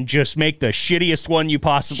and just make the shittiest one you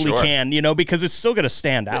possibly can, because it's still going to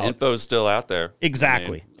stand out. The info's still out there.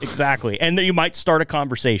 Exactly. And then you might start a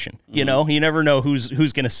conversation. You never know who's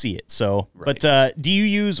going to see it. So, right. But what do you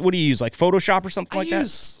use, like Photoshop or something like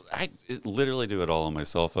that? I literally do it all on my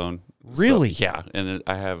cell phone. Really? So, yeah, and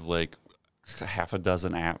I have like half a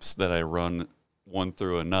dozen apps that I run one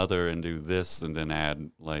through another and do this and then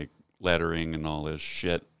add like lettering and all this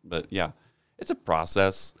shit. But yeah, it's a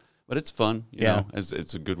process, but it's fun. You know,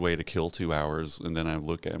 it's a good way to kill 2 hours. And then I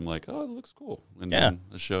look at him like, oh, it looks cool. And then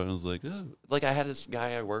the show, and I was like, oh. Like I had this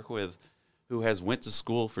guy I work with who went to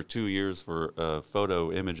school for 2 years for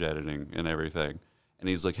photo image editing and everything. And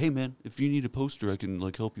he's like, hey man, if you need a poster, I can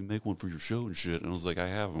like help you make one for your show and shit. And I was like, I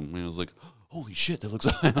have them. And I was like, holy shit, that looks.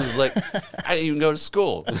 I was like, I didn't even go to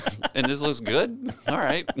school, and this looks good. All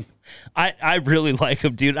right. I really like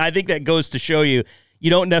them, dude. I think that goes to show you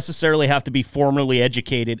don't necessarily have to be formally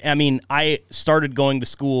educated. I mean, I started going to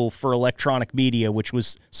school for electronic media, which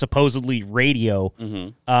was supposedly radio,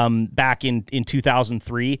 back in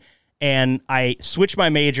 2003. And I switched my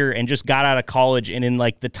major and just got out of college. And in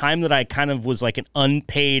like the time that I kind of was like an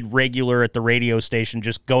unpaid regular at the radio station,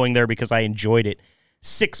 just going there because I enjoyed it,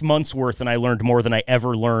 6 months worth, and I learned more than I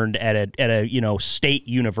ever learned at a state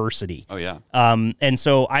university. Oh yeah. And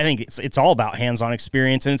so I think it's all about hands-on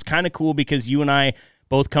experience, and it's kind of cool because you and I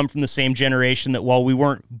both come from the same generation that while we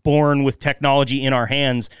weren't born with technology in our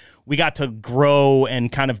hands, we got to grow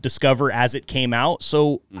and kind of discover as it came out.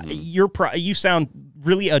 So you sound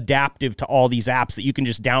really adaptive to all these apps that you can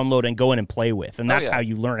just download and go in and play with, and that's how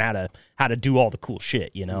you learn how to do all the cool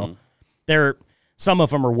shit. Some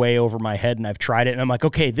of them are way over my head, and I've tried it, and I'm like,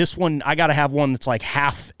 okay, this one, I got to have one that's like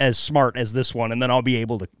half as smart as this one, and then I'll be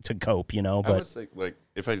able to cope, But I was like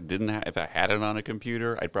if I had it on a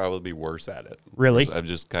computer, I'd probably be worse at it. Really? I've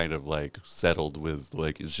just kind of like settled with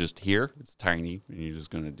like, it's just here, it's tiny, and you're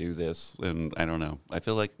just going to do this, and I don't know. I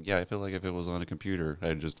feel like if it was on a computer,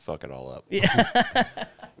 I'd just fuck it all up. Yeah.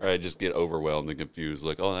 Or I just get overwhelmed and confused.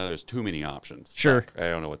 Like, oh, no, there's too many options. Sure. Fuck, I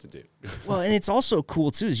don't know what to do. Well, and it's also cool,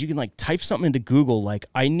 too, is you can, like, type something into Google. Like,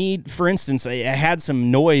 I need, for instance, I had some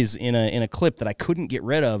noise in a clip that I couldn't get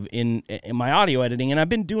rid of in my audio editing, and I've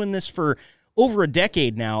been doing this for over a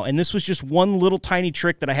decade now, and this was just one little tiny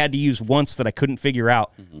trick that I had to use once that I couldn't figure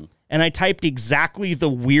out. Mm-hmm. And I typed exactly the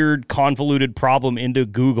weird, convoluted problem into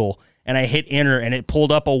Google, and I hit enter, and it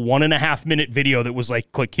pulled up a 1.5 minute video that was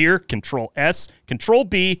like, click here, Control S, Control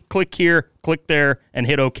B, click here, click there, and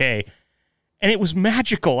hit OK. And it was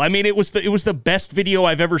magical. I mean, it was the best video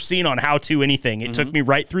I've ever seen on how to anything. It took me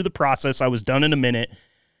right through the process. I was done in a minute.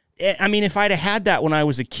 I mean, if I'd have had that when I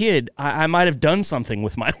was a kid, I might have done something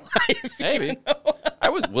with my life. Maybe. You know?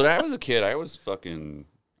 When I was a kid, I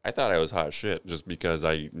thought I was hot shit just because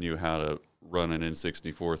I knew how to run an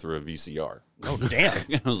N64 through a VCR. Oh, damn.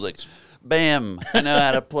 I was like, bam, I know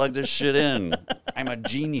how to plug this shit in. I'm a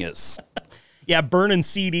genius. Yeah, burning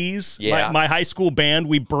CDs. Yeah. My high school band,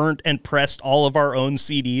 we burnt and pressed all of our own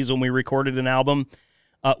CDs when we recorded an album.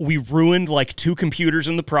 We ruined like 2 computers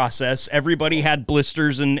in the process. Everybody had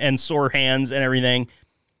blisters and sore hands and everything.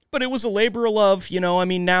 But it was a labor of love, you know. I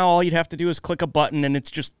mean, now all you'd have to do is click a button and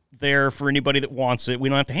it's just there for anybody that wants it. We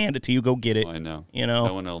don't have to hand it to you. Go get it. I know. You know?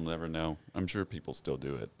 No one will never know. I'm sure people still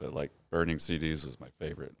do it, but like burning CDs was my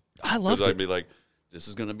favorite. I loved it. I'd be like, this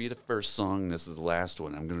is going to be the first song. This is the last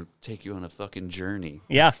one. I'm going to take you on a fucking journey.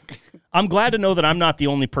 Yeah. I'm glad to know that I'm not the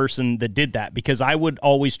only person that did that, because I would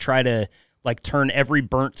always try to like turn every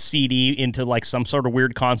burnt CD into like some sort of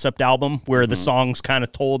weird concept album where the songs kind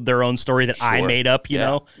of told their own story that I made up, you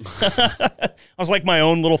know? I was like my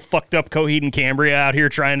own little fucked up Coheed and Cambria out here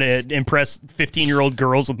trying to impress 15-year-old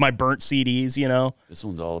girls with my burnt CDs, you know? This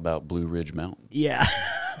one's all about Blue Ridge Mountain. Yeah.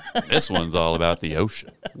 This one's all about the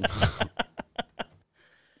ocean.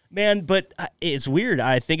 Man, but it's weird.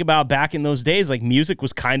 I think about back in those days, like music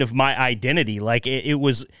was kind of my identity. Like it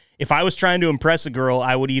was, if I was trying to impress a girl,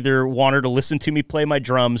 I would either want her to listen to me play my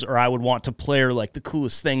drums, or I would want to play her like the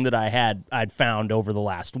coolest thing that I'd found over the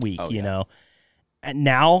last week, you know? And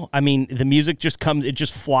now, I mean, the music just comes, it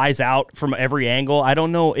just flies out from every angle. I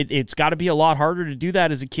don't know. It's got to be a lot harder to do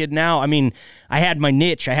that as a kid now. I mean, I had my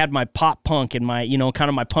niche. I had my pop punk and my, you know, kind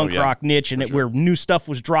of my punk rock niche, and where new stuff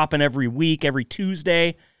was dropping every week, every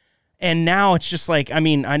Tuesday. And now it's just like, I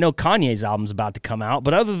mean, I know Kanye's album's about to come out,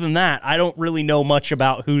 but other than that, I don't really know much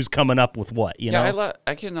about who's coming up with what, you know?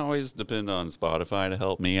 I can always depend on Spotify to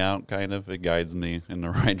help me out, kind of. It guides me in the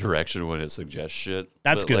right direction when it suggests shit.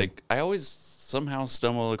 That's good. Like, I always somehow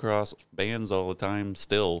stumble across bands all the time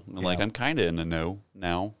still. And, like, I'm kind of in the know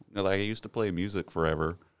now. Like, I used to play music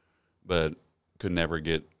forever, but could never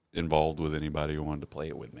get involved with anybody who wanted to play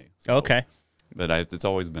it with me. So. Okay. But it's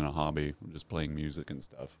always been a hobby, just playing music and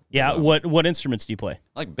stuff. Yeah, what instruments do you play?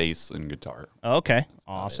 Like bass and guitar. Okay,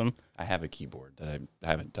 awesome. I have a keyboard that I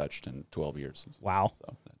haven't touched in 12 years. Wow.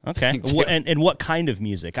 So okay. And what kind of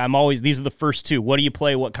music? These are the first two. What do you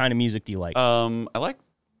play? What kind of music do you like? I like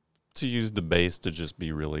to use the bass to just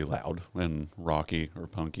be really loud and rocky or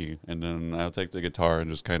punky. And then I'll take the guitar and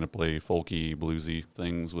just kind of play folky, bluesy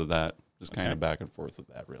things with that. Just kind of back and forth with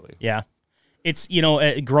that, really. Yeah. It's, you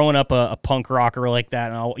know, growing up a punk rocker like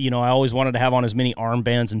that, and I always wanted to have on as many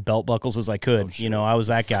armbands and belt buckles as I could. Oh, sure. You know, I was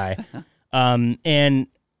that guy.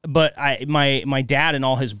 But my dad and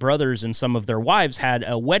all his brothers and some of their wives had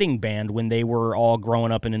a wedding band when they were all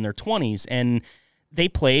growing up and in their 20s, and they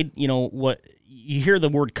played, you know, what you hear the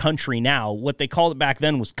word country now. What they called it back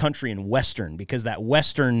then was country and western, because that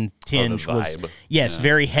western tinge was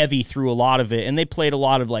very heavy through a lot of it, and they played a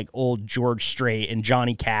lot of like old George Strait and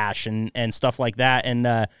Johnny Cash and stuff like that.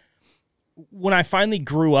 And when I finally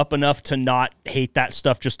grew up enough to not hate that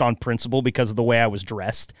stuff just on principle because of the way I was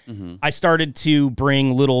dressed, I started to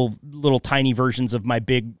bring little tiny versions of my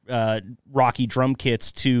big rocky drum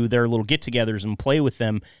kits to their little get-togethers and play with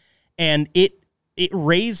them, and it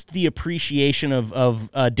raised the appreciation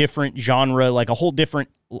of a different genre, like a whole different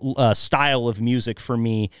style of music for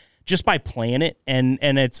me, just by playing it. And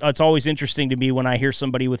it's always interesting to me when I hear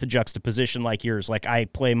somebody with a juxtaposition like yours. Like, I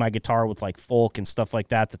play my guitar with like folk and stuff like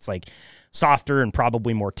that that's like softer and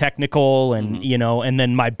probably more technical, and you know, and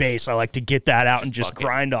then my bass, I like to get that out and just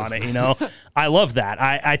grind on it, you know. I love that.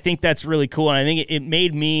 I think that's really cool, and I think it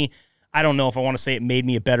made me, I don't know if I want to say it made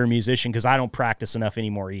me a better musician, because I don't practice enough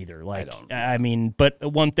anymore either. Like, I mean, but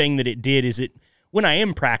one thing that it did is when I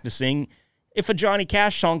am practicing, if a Johnny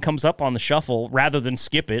Cash song comes up on the shuffle, rather than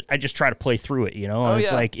skip it, I just try to play through it, you know?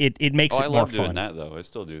 It's like, it makes it more fun. I love doing that, though. I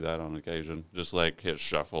still do that on occasion. Just like hit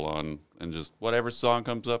shuffle on, and just whatever song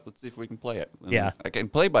comes up, let's see if we can play it. And I can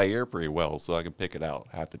play by ear pretty well, so I can pick it out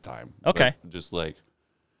half the time. Okay.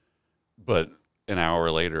 But an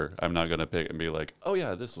hour later, I'm not gonna pick and be like, oh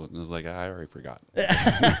yeah, this one. It's like I already forgot.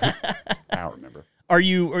 I don't remember.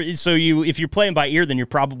 If you're playing by ear, then you're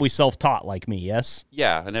probably self-taught like me, yes?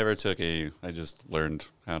 Yeah, I just learned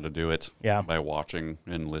how to do it by watching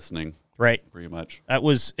and listening. Right. Pretty much. It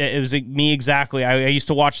was me exactly. I used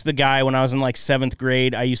to watch the guy when I was in like 7th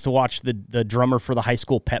grade. I used to watch the drummer for the high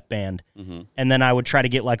school pep band. Mm-hmm. And then I would try to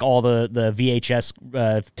get like all the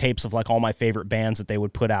VHS tapes of like all my favorite bands that they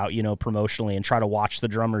would put out, promotionally, and try to watch the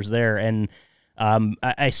drummers there. And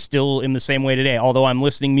I still am the same way today. Although I'm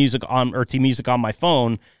listening to music on my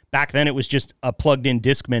phone, back then it was just a plugged-in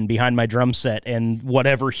Discman behind my drum set and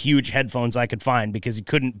whatever huge headphones I could find, because you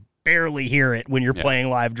couldn't barely hear it when you're playing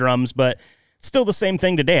live drums. But still the same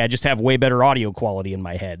thing today. I just have way better audio quality in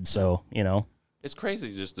my head. So, It's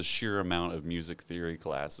crazy just the sheer amount of music theory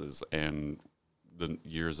classes and the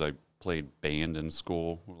years I played band in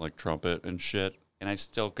school, like trumpet and shit, and I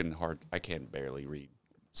still I can't barely read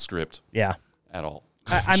script. Yeah. At all.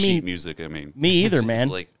 I mean, sheet music, me either, man.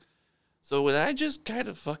 Like, so was I just kind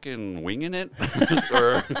of fucking winging it?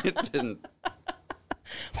 Or it didn't...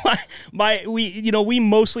 We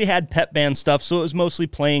mostly had pep band stuff, so it was mostly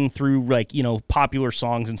playing through like popular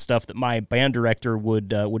songs and stuff that my band director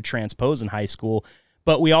would transpose in high school.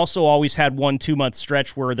 But we also always had 1-2 month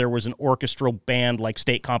stretch where there was an orchestral band like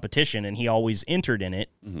state competition, and he always entered in it.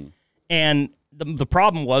 Mm-hmm. And the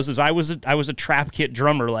problem was I was a trap kit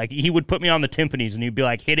drummer. Like, he would put me on the timpanis and he'd be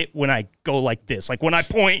like, hit it when I go like this. Like, when I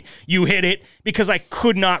point, you hit it, because I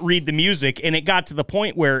could not read the music. And it got to the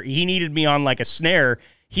point where he needed me on like a snare.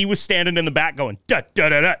 He was standing in the back going da da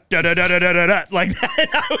da da da da da da da da like that. And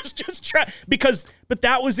I was just trying but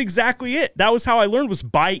that was exactly it. That was how I learned, was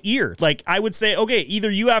by ear. Like, I would say, okay, either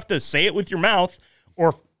you have to say it with your mouth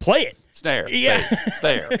or play it. Snare. Yeah.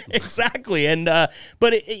 Snare. Exactly. And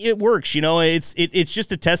but it works, it's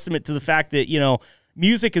just a testament to the fact that,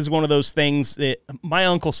 music is one of those things that my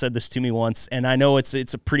uncle said this to me once, and I know it's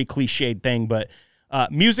a pretty cliched thing, but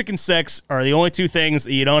music and sex are the only two things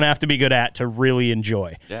that you don't have to be good at to really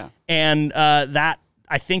enjoy. Yeah. And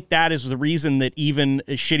I think that is the reason that even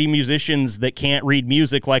shitty musicians that can't read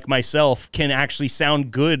music like myself can actually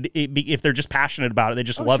sound good if they're just passionate about it. They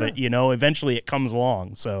just love it, Eventually it comes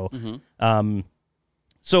along. So,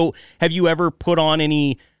 so have you ever put on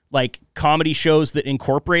any like comedy shows that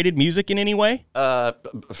incorporated music in any way?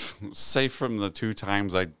 Safe from the 2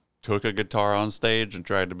 times I took a guitar on stage and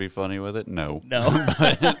tried to be funny with it, no.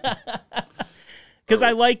 Because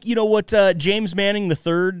I like, what James Manning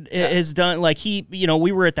III has done. Like, we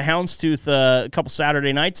were at the Houndstooth a couple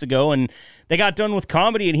Saturday nights ago, and they got done with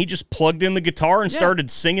comedy, and he just plugged in the guitar and started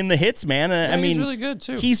singing the hits, man. I mean, he's really good,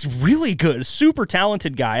 too. He's really good. Super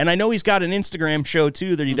talented guy. And I know he's got an Instagram show,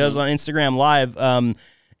 too, that he does on Instagram Live.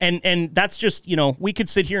 And that's just, we could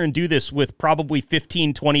sit here and do this with probably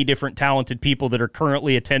 15, 20 different talented people that are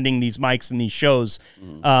currently attending these mics and these shows.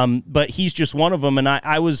 But he's just one of them. And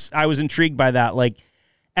I was intrigued by that. Like,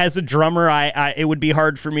 as a drummer, it would be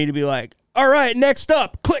hard for me to be like, all right, next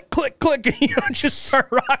up, click, click, click, and, just start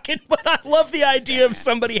rocking. But I love the idea of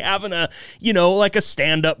somebody having a, like a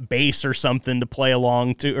stand-up bass or something to play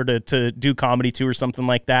along to, or to do comedy to, or something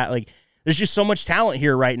like that. Like, there's just so much talent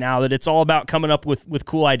here right now that it's all about coming up with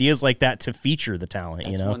cool ideas like that to feature the talent.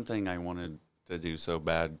 That's one thing I wanted to do so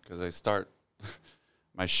bad, because I start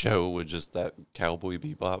my show with just that cowboy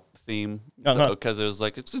bebop theme, because it was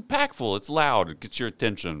like, it's impactful, it's loud, it gets your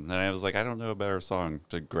attention. And I was like, I don't know a better song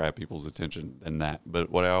to grab people's attention than that.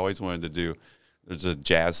 But what I always wanted to do, there's a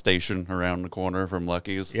jazz station around the corner from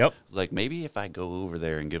Lucky's. Yep. It's like, maybe if I go over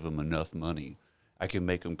there and give them enough money, I can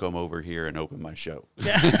make them come over here and open my show. And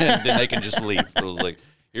then they can just leave. So it was like,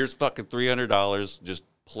 here's fucking $300. Just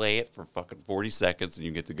play it for fucking 40 seconds and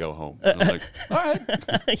you get to go home. And I was like, all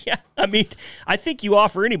right. Yeah. I mean, I think you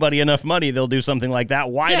offer anybody enough money, they'll do something like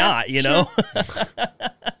that. Why not, know?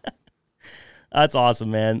 That's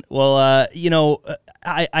awesome, man. Well, I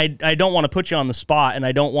don't want to put you on the spot, and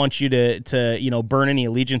I don't want you to burn any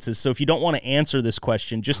allegiances. So if you don't want to answer this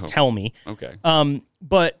question, just tell me. Okay.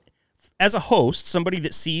 But as a host, somebody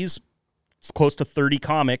that sees close to 30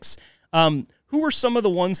 comics, who are some of the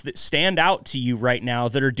ones that stand out to you right now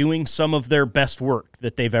that are doing some of their best work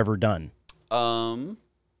that they've ever done? Well,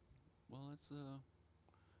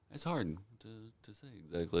 it's hard to say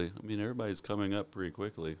exactly. I mean, everybody's coming up pretty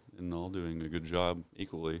quickly and all doing a good job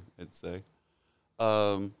equally, I'd say.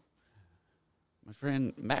 My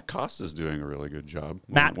friend Matt Costa's doing a really good job.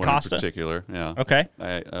 Matt Costa? In particular, yeah. Okay.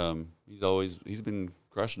 He's been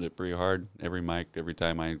crushing it pretty hard. Every mic, every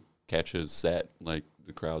time I catch his set, like,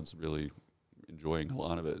 the crowd's really enjoying a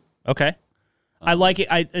lot of it. Okay. I like it.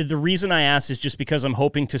 The reason I ask is just because I'm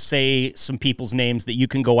hoping to say some people's names that you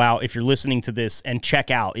can go out if you're listening to this and check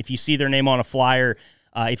out. If you see their name on a flyer,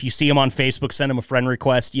 if you see them on Facebook, send them a friend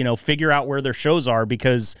request. Figure out where their shows are,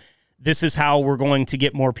 because this is how we're going to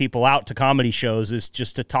get more people out to comedy shows, is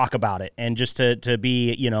just to talk about it and just to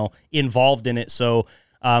be involved in it. So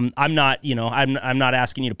I'm not I'm not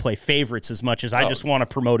asking you to play favorites as much as I just want to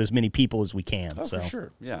promote as many people as we can. Oh, for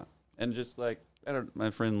sure, yeah, and just like. My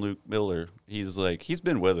friend Luke Miller, he's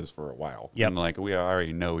been with us for a while. Yep. And we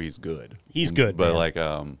already know he's good. He's good. But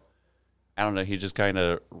man. I don't know, he just kind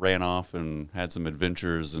of ran off and had some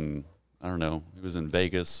adventures, and I don't know, he was in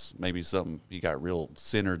Vegas, maybe something, he got real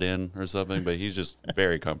centered in or something, but he's just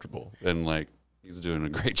very comfortable and he's doing a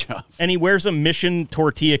great job. And he wears a Mission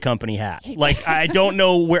Tortilla Company hat. I don't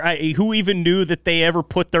know who even knew that they ever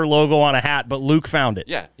put their logo on a hat, but Luke found it.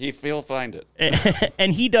 Yeah, he'll find it.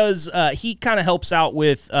 And he does, he kind of helps out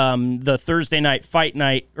with the Thursday night fight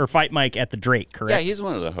mic at the Drake, correct? Yeah, he's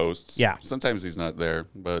one of the hosts. Yeah. Sometimes he's not there,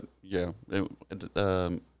 but yeah.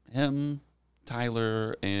 Him,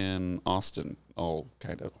 Tyler, and Austin all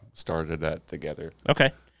kind of started that together.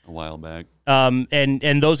 Okay. A while back.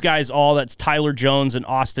 And those guys that's Tyler Jones and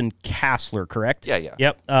Austin Kassler, correct? Yeah.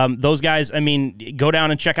 Yep. Those guys, go down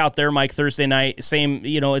and check out their mic Thursday night. Same,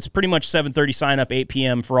 it's pretty much 7:30 sign up, 8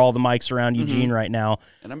 p.m. for all the mics around Eugene right now.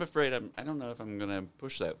 And I'm afraid I don't know if I'm going to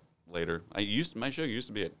push that later. My show used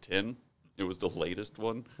to be at 10. It was the latest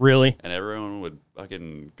one. Really? And everyone would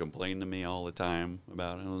fucking complain to me all the time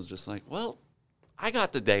about it. And I was just like, well, I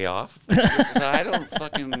got the day off. So I don't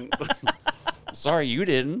fucking... Sorry, you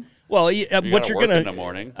didn't. Well, what you're gonna in the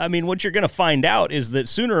morning. What you're gonna find out is that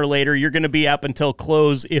sooner or later you're gonna be up until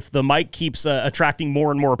close if the mic keeps attracting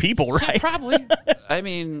more and more people, right? Yeah, probably.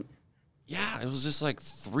 It was just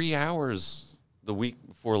 3 hours the week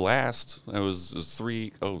before last. It was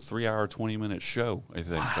 3 hour, 20-minute show. I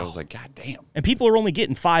think. Wow. I was like, God damn. And people are only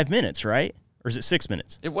getting 5 minutes, right? Or is it 6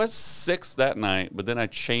 minutes? It was 6 that night, but then I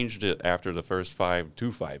changed it after the first 5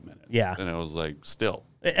 to 5 minutes. Yeah, and I was like, still.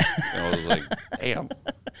 And I was like, damn.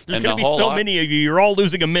 There's going to be so many of you. You're all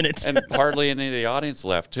losing a minute. And hardly any of the audience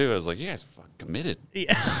left, too. I was like, you guys are fucking committed.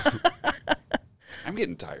 Yeah. I'm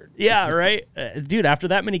getting tired. Yeah, right? Dude, after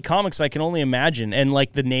that many comics, I can only imagine. And,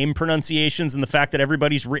 the name pronunciations and the fact that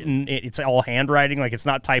everybody's written, it's all handwriting, it's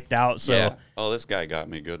not typed out. So. Yeah. Oh, this guy got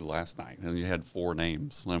me good last night. And he had 4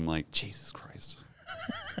 names. And I'm like, Jesus Christ.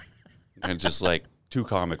 And just 2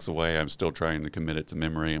 comics away, I'm still trying to commit it to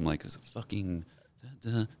memory. I'm like, is it fucking...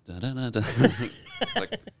 Da, da, da, da, da.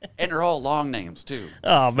 And they're all long names too.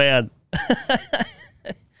 Oh man.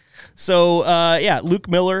 So Luke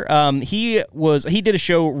Miller, he did a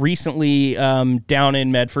show recently down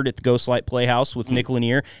in Medford at the Ghostlight Playhouse with Nick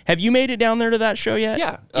Lanier. Have you made it down there to that show yet?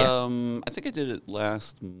 Yeah. I think I did it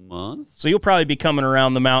last month. So you'll probably be coming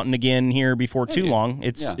around the mountain again here before too long.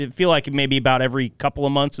 It feel like maybe about every couple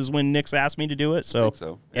of months is when Nick's asked me to do it. So, I think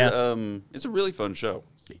so. Yeah. It's a really fun show.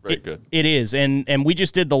 Very good. It is, and we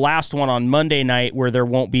just did the last one on Monday night where there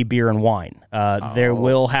won't be beer and wine. There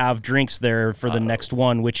will have drinks there for the next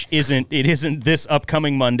one, which isn't this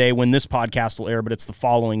upcoming Monday when this podcast will air, but it's the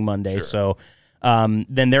following Monday. Sure. So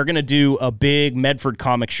then they're going to do a big Medford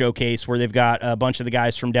comic showcase where they've got a bunch of the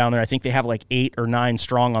guys from down there. I think they have 8 or 9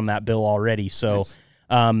 strong on that bill already. So,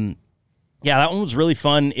 nice. That one was really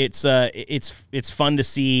fun. It's fun to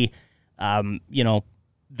see,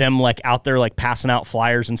 them out there passing out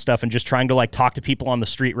flyers and stuff and just trying to talk to people on the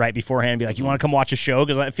street right beforehand and be like, you want to come watch a show?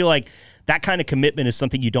 Because I feel like that kind of commitment is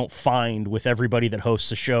something you don't find with everybody that hosts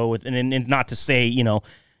a show. And not to say,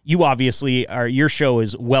 you obviously your show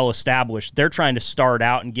is well established. They're trying to start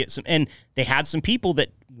out and get some, and they had some people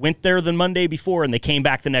that went there the Monday before and they came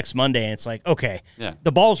back the next Monday, and it's like, okay,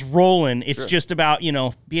 the ball's rolling. It's just about,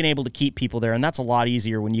 being able to keep people there, and that's a lot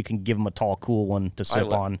easier when you can give them a tall, cool one to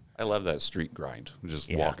sip on. I love that street grind,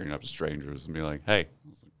 just walking up to strangers and be like, hey. I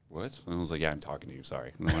was like, what? And I was like, yeah, I'm talking to you,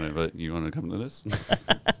 sorry. But you want to come to this?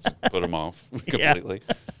 Just put them off completely.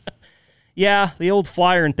 Yeah, the old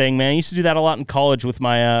flyering thing, man. I used to do that a lot in college with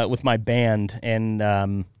my band,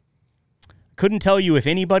 and couldn't tell you if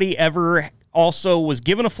anybody ever also was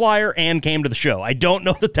given a flyer and came to the show. I don't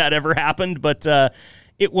know that ever happened, but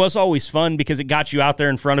it was always fun because it got you out there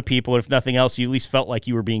in front of people. If nothing else, you at least felt like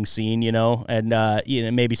you were being seen, and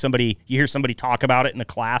maybe you hear somebody talk about it in a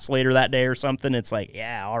class later that day or something. It's like,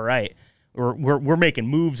 yeah, all right, we're making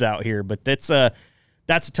moves out here, but that's a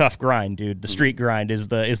tough grind, dude. The street grind is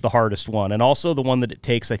the hardest one, and also the one that it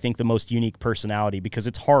takes, I think, the most unique personality, because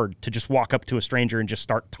it's hard to just walk up to a stranger and just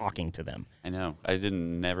start talking to them. I know. I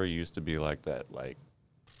never used to be like that.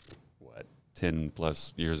 10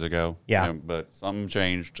 plus years ago. Yeah. But something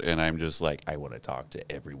changed, and I'm just like, I want to talk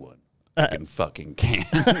to everyone. I fucking can.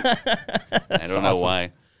 I don't know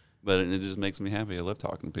why, but it just makes me happy. I love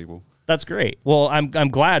talking to people. That's great. Well, I'm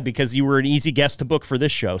glad because you were an easy guest to book for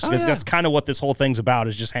this show. So that's kind of what this whole thing's about,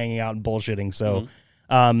 is just hanging out and bullshitting. So,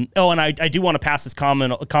 and I do want to pass this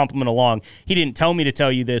compliment along. He didn't tell me to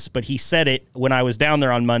tell you this, but he said it when I was down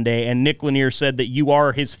there on Monday, and Nick Lanier said that you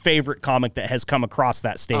are his favorite comic that has come across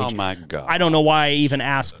that stage. Oh, my God. I don't know why I even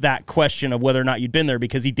asked that question of whether or not you'd been there,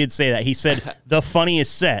 because he did say that. He said the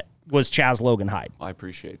funniest set was Chaz, Logan, Hyde. I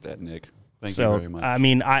appreciate that, Nick. Thank you very much. I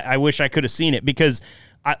mean, I wish I could have seen it, because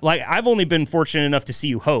I've only been fortunate enough to see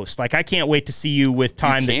you host. Like, I can't wait to see you with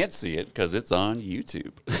time. You can't see it because it's on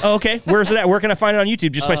YouTube. Oh, okay. Where's it at? Where can I find it on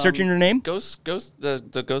YouTube? Just by searching your name?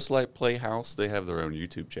 The Ghostlight Playhouse, they have their own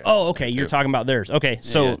YouTube channel. Oh, okay. You're talking about theirs. Okay,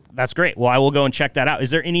 so that's great. Well, I will go and check that out.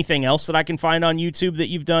 Is there anything else that I can find on YouTube that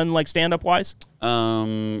you've done, like, stand-up wise?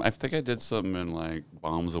 I think I did something in, like,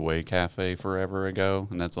 Bombs Away Cafe forever ago,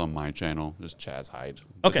 and that's on my channel, just Chaz Hyde.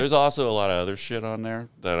 But there's also a lot of other shit on there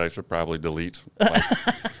that I should probably delete. Like,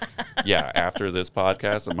 after this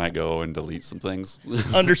podcast, I might go and delete some things.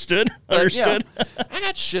 Understood. Understood. Yeah, I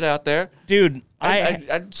got shit out there. Dude,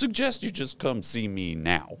 I'd suggest you just come see me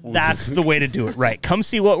now. That's the way to do it, right? Come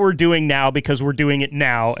see what we're doing now, because we're doing it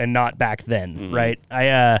now and not back then, right?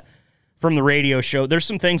 From the radio show, there's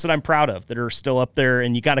some things that I'm proud of that are still up there,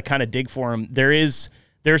 and you got to kind of dig for them. There's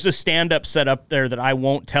a stand-up set up there that I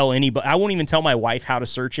won't tell anybody. I won't even tell my wife how to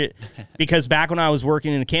search it, because back when I was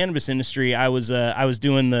working in the cannabis industry, I was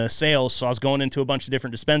doing the sales, so I was going into a bunch of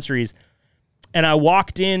different dispensaries, and I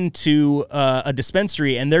walked into a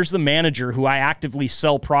dispensary, and there's the manager who I actively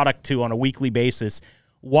sell product to on a weekly basis,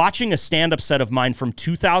 watching a stand-up set of mine from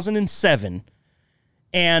 2007,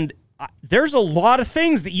 and there's a lot of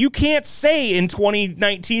things that you can't say in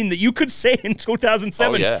 2019 that you could say in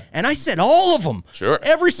 2007. Oh, yeah. And I said all of them. Sure.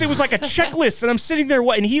 It was like a checklist, and I'm sitting there,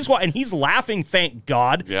 and he's laughing, thank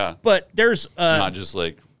God. Yeah. But there's not just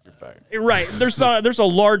like, you're fine. Right. There's a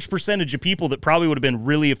large percentage of people that probably would have been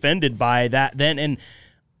really offended by that then, and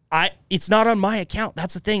it's not on my account.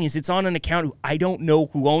 That's the thing, is it's on an account who I don't know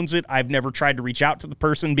who owns it. I've never tried to reach out to the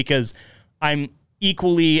person, because I'm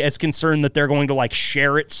equally as concerned that they're going to, like,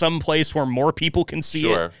 share it someplace where more people can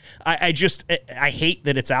see it. I hate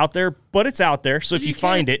that it's out there, but it's out there. So if you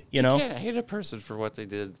find it, you know. I hate a person for what they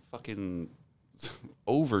did fucking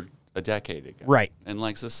over a decade ago. Right. And,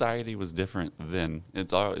 like, society was different then.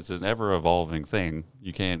 It's an ever evolving thing.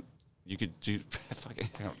 You could do,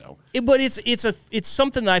 I don't know. But it's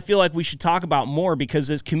something that I feel like we should talk about more, because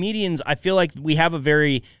as comedians, I feel like we have a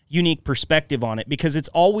very unique perspective on it, because it's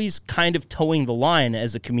always kind of towing the line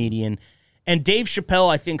as a comedian. And Dave Chappelle,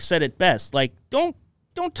 I think, said it best. Like, don't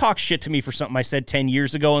talk shit to me for something I said 10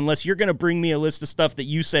 years ago, unless you're going to bring me a list of stuff that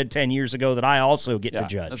you said 10 years ago that I also get to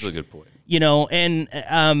judge. That's a good point. You know, and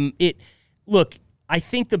look, I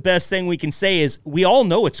think the best thing we can say is we all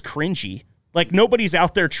know it's cringy. Like, nobody's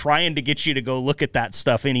out there trying to get you to go look at that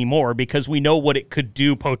stuff anymore, because we know what it could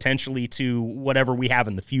do potentially to whatever we have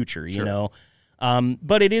in the future, you know?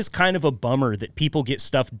 But it is kind of a bummer that people get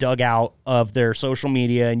stuff dug out of their social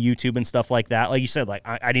media and YouTube and stuff like that. Like you said, like,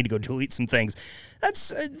 I need to go delete some things.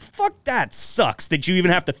 That's fuck. That sucks that you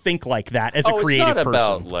even have to think like that as a creative person. It's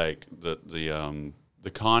not about, like,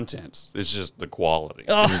 the content. It's just the quality.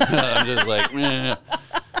 I'm just like,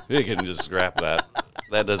 you can just scrap that.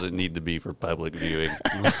 That doesn't need to be for public viewing.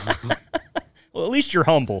 Well, at least you're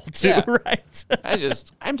humble too, right? I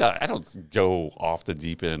don't go off the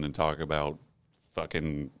deep end and talk about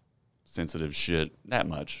fucking sensitive shit that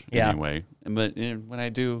much anyway. But when I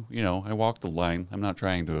do, I walk the line. I'm not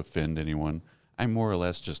trying to offend anyone. I'm more or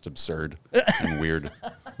less just absurd and weird.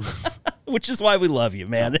 Which is why we love you,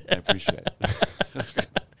 man. I appreciate it.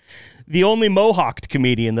 The only mohawked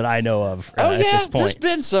comedian that I know of at this point. There's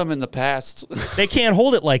been some in the past. They can't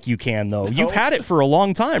hold it like you can, though. No. You've had it for a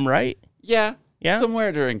long time, right? Yeah.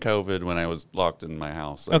 Somewhere during COVID when I was locked in my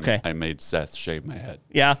house, I made Seth shave my head.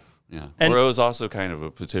 Yeah. Yeah. Or it was also kind of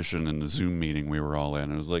a petition in the Zoom meeting we were all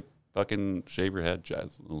in. It was like, fucking shave your head,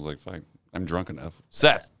 Chaz. I was like, fine. I'm drunk enough.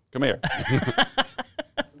 Seth, come here.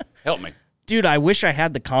 Help me. Dude, I wish I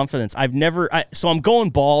had the confidence. So I'm going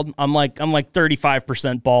bald. I'm like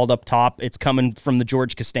 35% bald up top. It's coming from the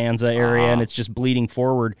George Costanza area, and it's just bleeding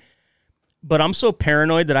forward. But I'm so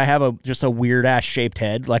paranoid that I have just a weird ass shaped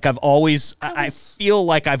head. Like, I feel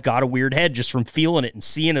like I've got a weird head just from feeling it and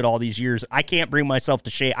seeing it all these years. I can't bring myself to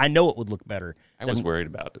shave. I know it would look better. I was worried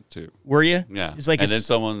about it too. Were you? Yeah. It's like, and then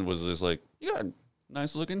someone was just like, "You got a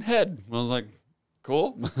nice looking head." I was like,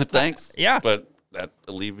 "Cool, thanks." Yeah. But that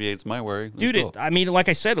alleviates my worry. Dude, cool. I mean, like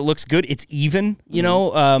I said, it looks good. It's even, you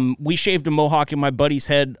know. We shaved a mohawk in my buddy's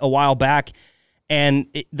head a while back, and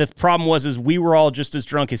the problem is we were all just as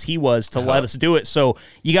drunk as he was to let us do it. So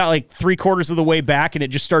you got like 3/4 of the way back, and it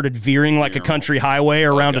just started veering like a country highway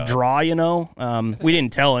around a draw, you know. We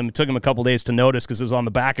didn't tell him. It took him a couple days to notice because it was on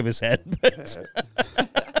the back of his head.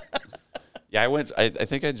 Yeah, I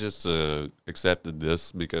think I just accepted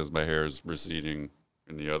this because my hair is receding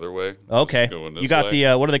in the other way. Okay. You got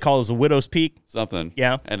the, what do they call it, the widow's peak? Something.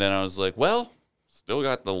 Yeah. And then I was like, well, still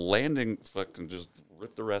got the landing, fucking just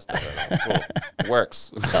rip the rest of it off. Cool.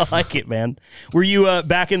 Works. I like it, man. Were you,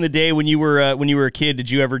 back in the day when you were a kid,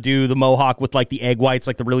 did you ever do the mohawk with like the egg whites,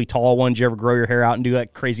 like the really tall ones? Did you ever grow your hair out and do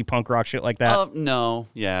like crazy punk rock shit like that? No.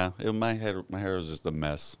 Yeah. My hair was just a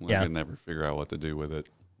mess. I could never figure out what to do with it.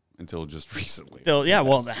 Until just recently. So yeah,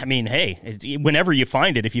 well, I mean, hey, whenever you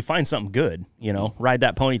find it, if you find something good, you know, ride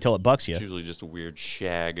that pony till it bucks you. It's usually just a weird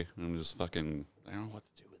shag. I'm just fucking, I don't know what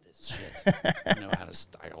to do with this shit. I don't know how to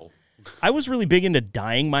style. I was really big into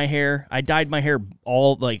dyeing my hair. I dyed my hair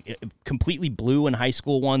all like completely blue in high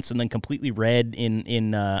school once, and then completely red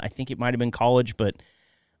in I think it might have been college, but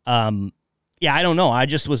yeah, I don't know. I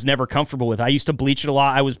just was never comfortable with it. I used to bleach it a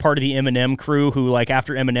lot. I was part of the Eminem crew who, like,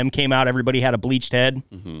 after Eminem came out, everybody had a bleached head.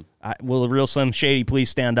 Mm-hmm. Will the real Slim Shady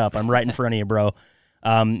please stand up? I'm right in front of you, bro.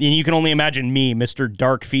 And you can only imagine me, Mr.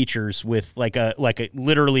 Dark Features, with like a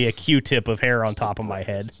literally a Q-tip of hair on top of my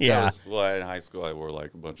head. Yeah. Well, in high school, I wore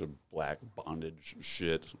like a bunch of black bondage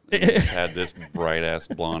shit. Had this bright ass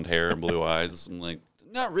blonde hair and blue eyes. I'm like,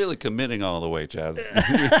 not really committing all the way, Chaz.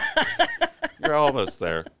 You're almost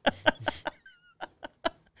there.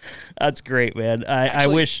 That's great, man. I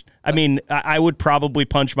wish. I mean, I would probably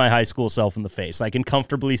punch my high school self in the face. I can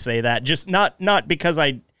comfortably say that. Just not because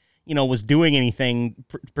I, was doing anything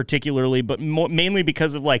particularly, but mainly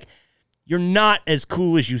because of like, you're not as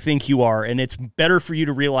cool as you think you are, and it's better for you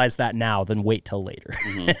to realize that now than wait till later.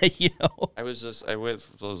 Mm-hmm. I was just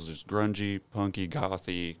grungy, punky,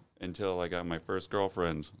 gothy until I got my first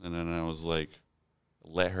girlfriend, and then I was like,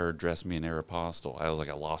 let her dress me in Aeropostale. I was like,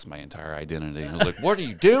 I lost my entire identity. I was like, what are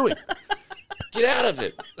you doing? Get out of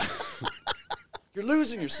it. You're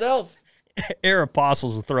losing yourself.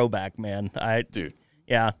 Aeropostale's a throwback, man. Dude.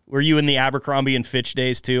 Yeah. Were you in the Abercrombie and Fitch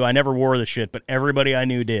days too? I never wore the shit, but everybody I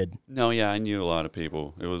knew did. No, yeah, I knew a lot of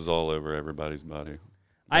people. It was all over everybody's body.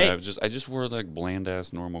 I just wore like bland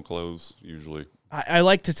ass normal clothes usually. I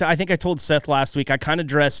like to. I think I told Seth last week. I kind of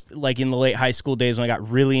dressed like in the late high school days when I got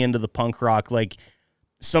really into the punk rock. Like,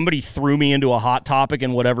 somebody threw me into a Hot Topic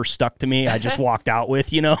and whatever stuck to me, I just walked out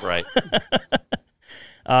with, Right.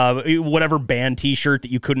 Whatever band T-shirt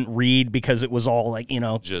that you couldn't read because it was all like,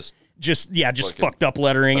 just fucked up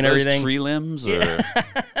lettering and everything. Tree limbs or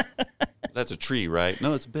that's a tree, right?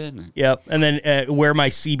 No, it's a band. Yep. And then wear my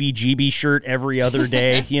CBGB shirt every other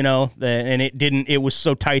day, and it was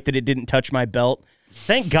so tight that it didn't touch my belt.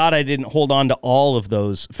 Thank God I didn't hold on to all of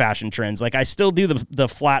those fashion trends. Like, I still do the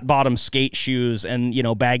flat bottom skate shoes and,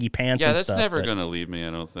 baggy pants and stuff. Yeah, that's never going to leave me, I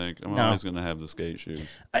don't think. I'm always going to have the skate shoes.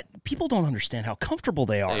 People don't understand how comfortable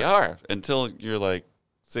they are. They are, until you're like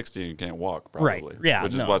 60 and can't walk, probably. Right, yeah.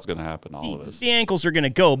 Which is what's going to happen to all of us. The ankles are going to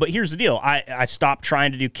go, but here's the deal. I stopped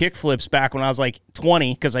trying to do kick flips back when I was like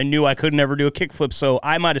 20 because I knew I could never do a kick flip, so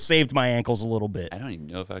I might have saved my ankles a little bit. I don't even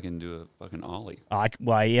know if I can do a fucking ollie.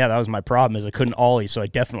 Yeah, that was my problem, is I couldn't ollie, so I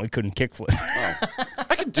definitely couldn't kick flip.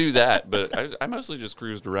 I could do that, but I mostly just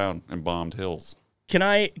cruised around and bombed hills. Can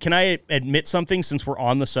I admit something since we're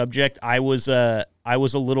on the subject? I was a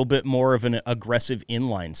little bit more of an aggressive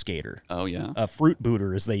inline skater. Oh, yeah? A fruit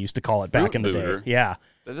booter, as they used to call it back in the day. Yeah.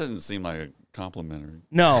 That doesn't seem like a compliment.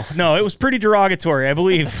 No, it was pretty derogatory, I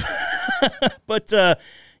believe. But,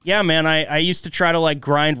 yeah, man, I used to try to, like,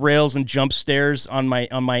 grind rails and jump stairs on my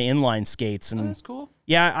inline skates. And that's cool.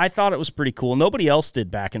 Yeah, I thought it was pretty cool. Nobody else did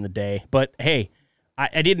back in the day. But, hey,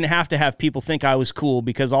 I didn't have to have people think I was cool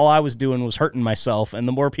because all I was doing was hurting myself, and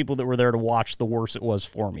the more people that were there to watch, the worse it was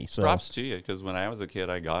for me. So props to you, because when I was a kid,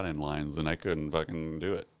 I got in lines and I couldn't fucking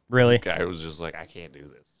do it. Really? I was just like, I can't do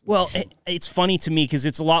this. Well, it's funny to me because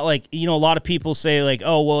it's a lot like, a lot of people say like,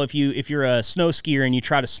 oh, well, if you're a snow skier and you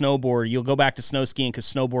try to snowboard, you'll go back to snow skiing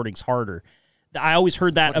because snowboarding's harder. I always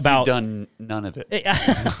heard that about... You've done none of it.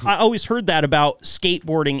 I always heard that about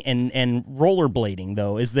skateboarding and rollerblading,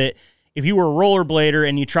 though, is that if you were a rollerblader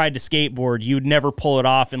and you tried to skateboard, you'd never pull it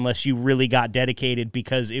off unless you really got dedicated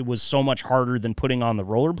because it was so much harder than putting on the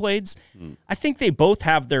rollerblades. I think they both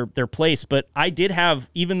have their place, but I did have,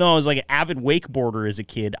 even though I was like an avid wakeboarder as a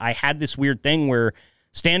kid, I had this weird thing where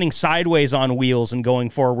standing sideways on wheels and going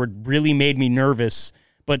forward really made me nervous.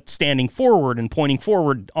 but standing forward and pointing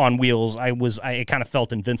forward on wheels, I kind of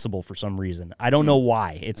felt invincible for some reason. I don't know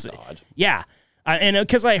why. It's odd. Yeah. And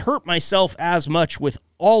because I hurt myself as much with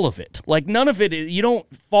all of it. Like, none of it, you don't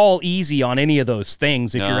fall easy on any of those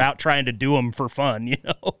things if you're out trying to do them for fun, you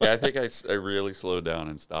know? Yeah, I think I really slowed down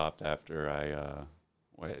and stopped after I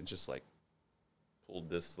just, like, pulled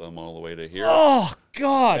this thumb all the way to here. Oh,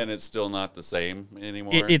 God. And it's still not the same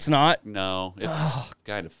anymore. It's not? No, it's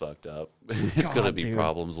kind of fucked up. It's going to be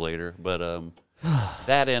problems later. But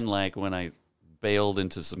that and, like, when I bailed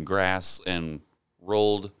into some grass and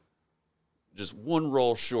rolled just one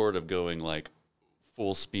roll short of going, like,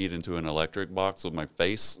 full speed into an electric box with my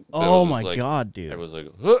face. Oh, my God, dude. I was like,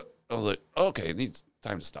 huh. I was like, okay, it needs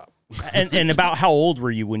time to stop. and about how old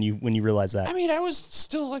were you when you realized that? I mean, I was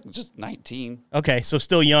still, like, just 19. Okay, so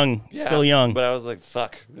still young. Yeah, still young. But I was like,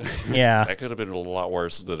 fuck. Yeah. That could have been a lot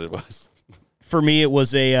worse than it was. For me, it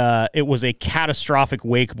was a catastrophic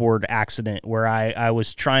wakeboard accident where I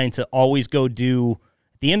was trying to always go do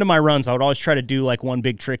the end of my runs. I would always try to do like one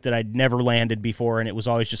big trick that I'd never landed before, and it was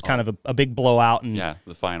always just kind of a big blowout. And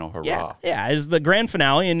the final hurrah. Yeah, it's the grand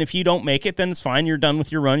finale, and if you don't make it, then it's fine. You're done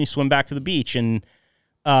with your run. You swim back to the beach, and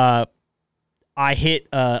I hit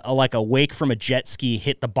like a wake from a jet ski,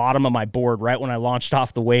 hit the bottom of my board right when I launched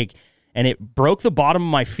off the wake, and it broke the bottom of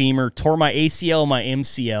my femur, tore my ACL, my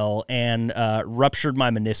MCL, and ruptured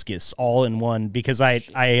my meniscus all in one because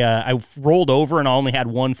I rolled over and I only had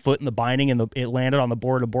one foot in the binding, and it landed on the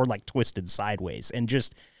board. The board like twisted sideways, and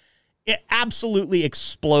just it absolutely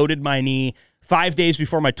exploded my knee 5 days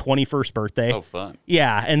before my 21st birthday. Oh, fun.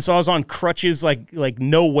 Yeah, and so I was on crutches, like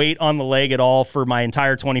no weight on the leg at all for my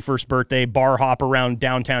entire 21st birthday, bar hop around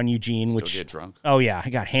downtown Eugene. Still get drunk? Oh, yeah,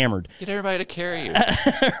 I got hammered. Get everybody to carry you.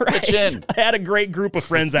 Right. Pitch in. I had a great group of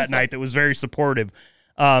friends that night that was very supportive.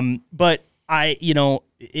 But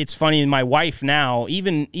it's funny, my wife now,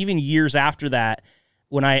 even years after that,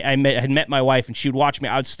 when I had met my wife and she would watch me,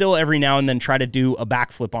 I would still every now and then try to do a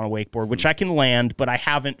backflip on a wakeboard, which I can land, but I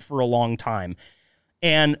haven't for a long time.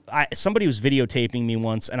 And somebody was videotaping me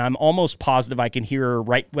once, and I'm almost positive I can hear her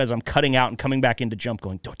right as I'm cutting out and coming back into jump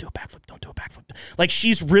going, don't do a backflip, don't do a backflip. Like,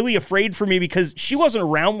 she's really afraid for me because she wasn't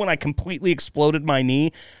around when I completely exploded my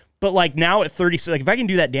knee. But, like, now at 30, like, if I can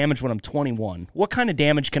do that damage when I'm 21, what kind of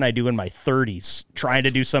damage can I do in my 30s trying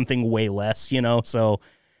to do something way less, you know? So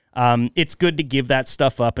it's good to give that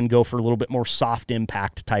stuff up and go for a little bit more soft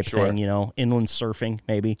impact type thing, you know, inland surfing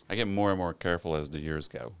maybe. I get more and more careful as the years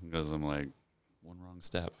go because I'm like, one wrong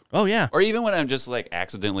step. Oh, yeah. Or even when I'm just like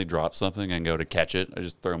accidentally drop something and go to catch it, I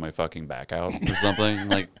just throw my fucking back out or something. I'm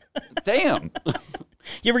like, damn.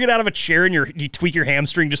 You ever get out of a chair and you tweak your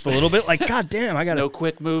hamstring just a little bit? Like, God damn, I got no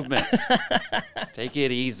quick movements. Take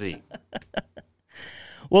it easy.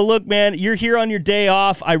 Well, look, man, you're here on your day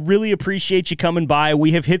off. I really appreciate you coming by.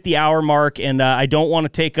 We have hit the hour mark, and I don't want to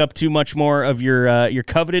take up too much more of your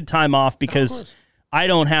coveted time off because I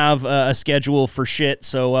don't have a schedule for shit.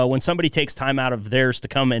 So when somebody takes time out of theirs to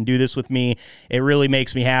come and do this with me, it really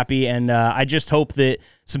makes me happy. And I just hope that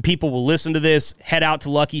some people will listen to this, head out to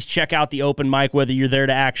Lucky's, check out the open mic, whether you're there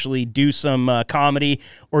to actually do some comedy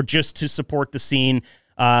or just to support the scene.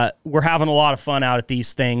 We're having a lot of fun out at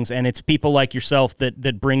these things, and it's people like yourself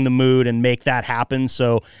that bring the mood and make that happen.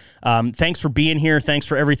 So thanks for being here. Thanks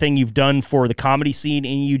for everything you've done for the comedy scene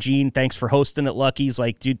in Eugene. Thanks for hosting at Lucky's.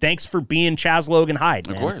 Like, dude, thanks for being Chaz, Logan, Hyde,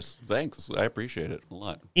 man. Of course. Thanks. I appreciate it a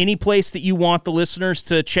lot. Any place that you want the listeners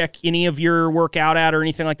to check any of your work out at or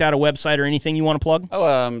anything like that, a website or anything you want to plug?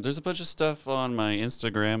 Oh, there's a bunch of stuff on my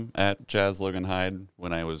Instagram at Chaz, Logan, Hyde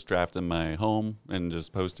when I was trapped in my home and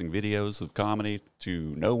just posting videos of comedy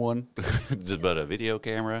to no one, just but a video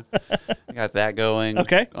camera. I got that going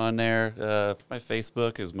on there. My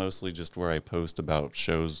Facebook is mostly just where I post about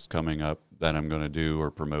shows coming up that I'm going to do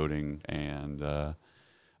or promoting. And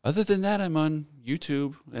other than that, I'm on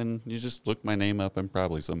YouTube, and you just look my name up. I'm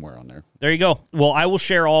probably somewhere on there. There you go. Well, I will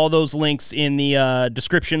share all those links in the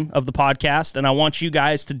description of the podcast, and I want you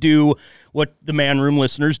guys to do what the Man Room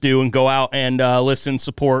listeners do and go out and listen,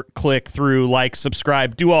 support, click through, like,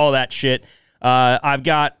 subscribe, do all that shit. I've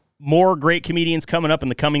got more great comedians coming up in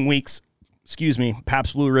the coming weeks. Excuse me,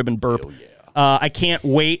 Pabst Blue Ribbon burp. Oh, yeah. I can't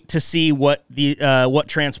wait to see what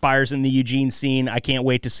transpires in the Eugene scene. I can't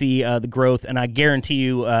wait to see the growth, and I guarantee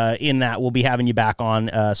you in that we'll be having you back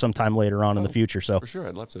on sometime later on in the future. So for sure,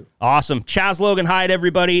 I'd love to. Awesome. Chaz, Logan, Hyde,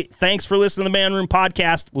 everybody. Thanks for listening to the Man Room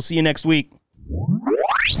Podcast. We'll see you next week.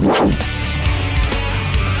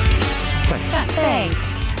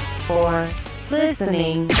 Thanks for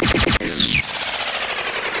listening.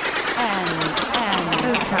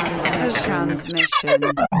 And transmission.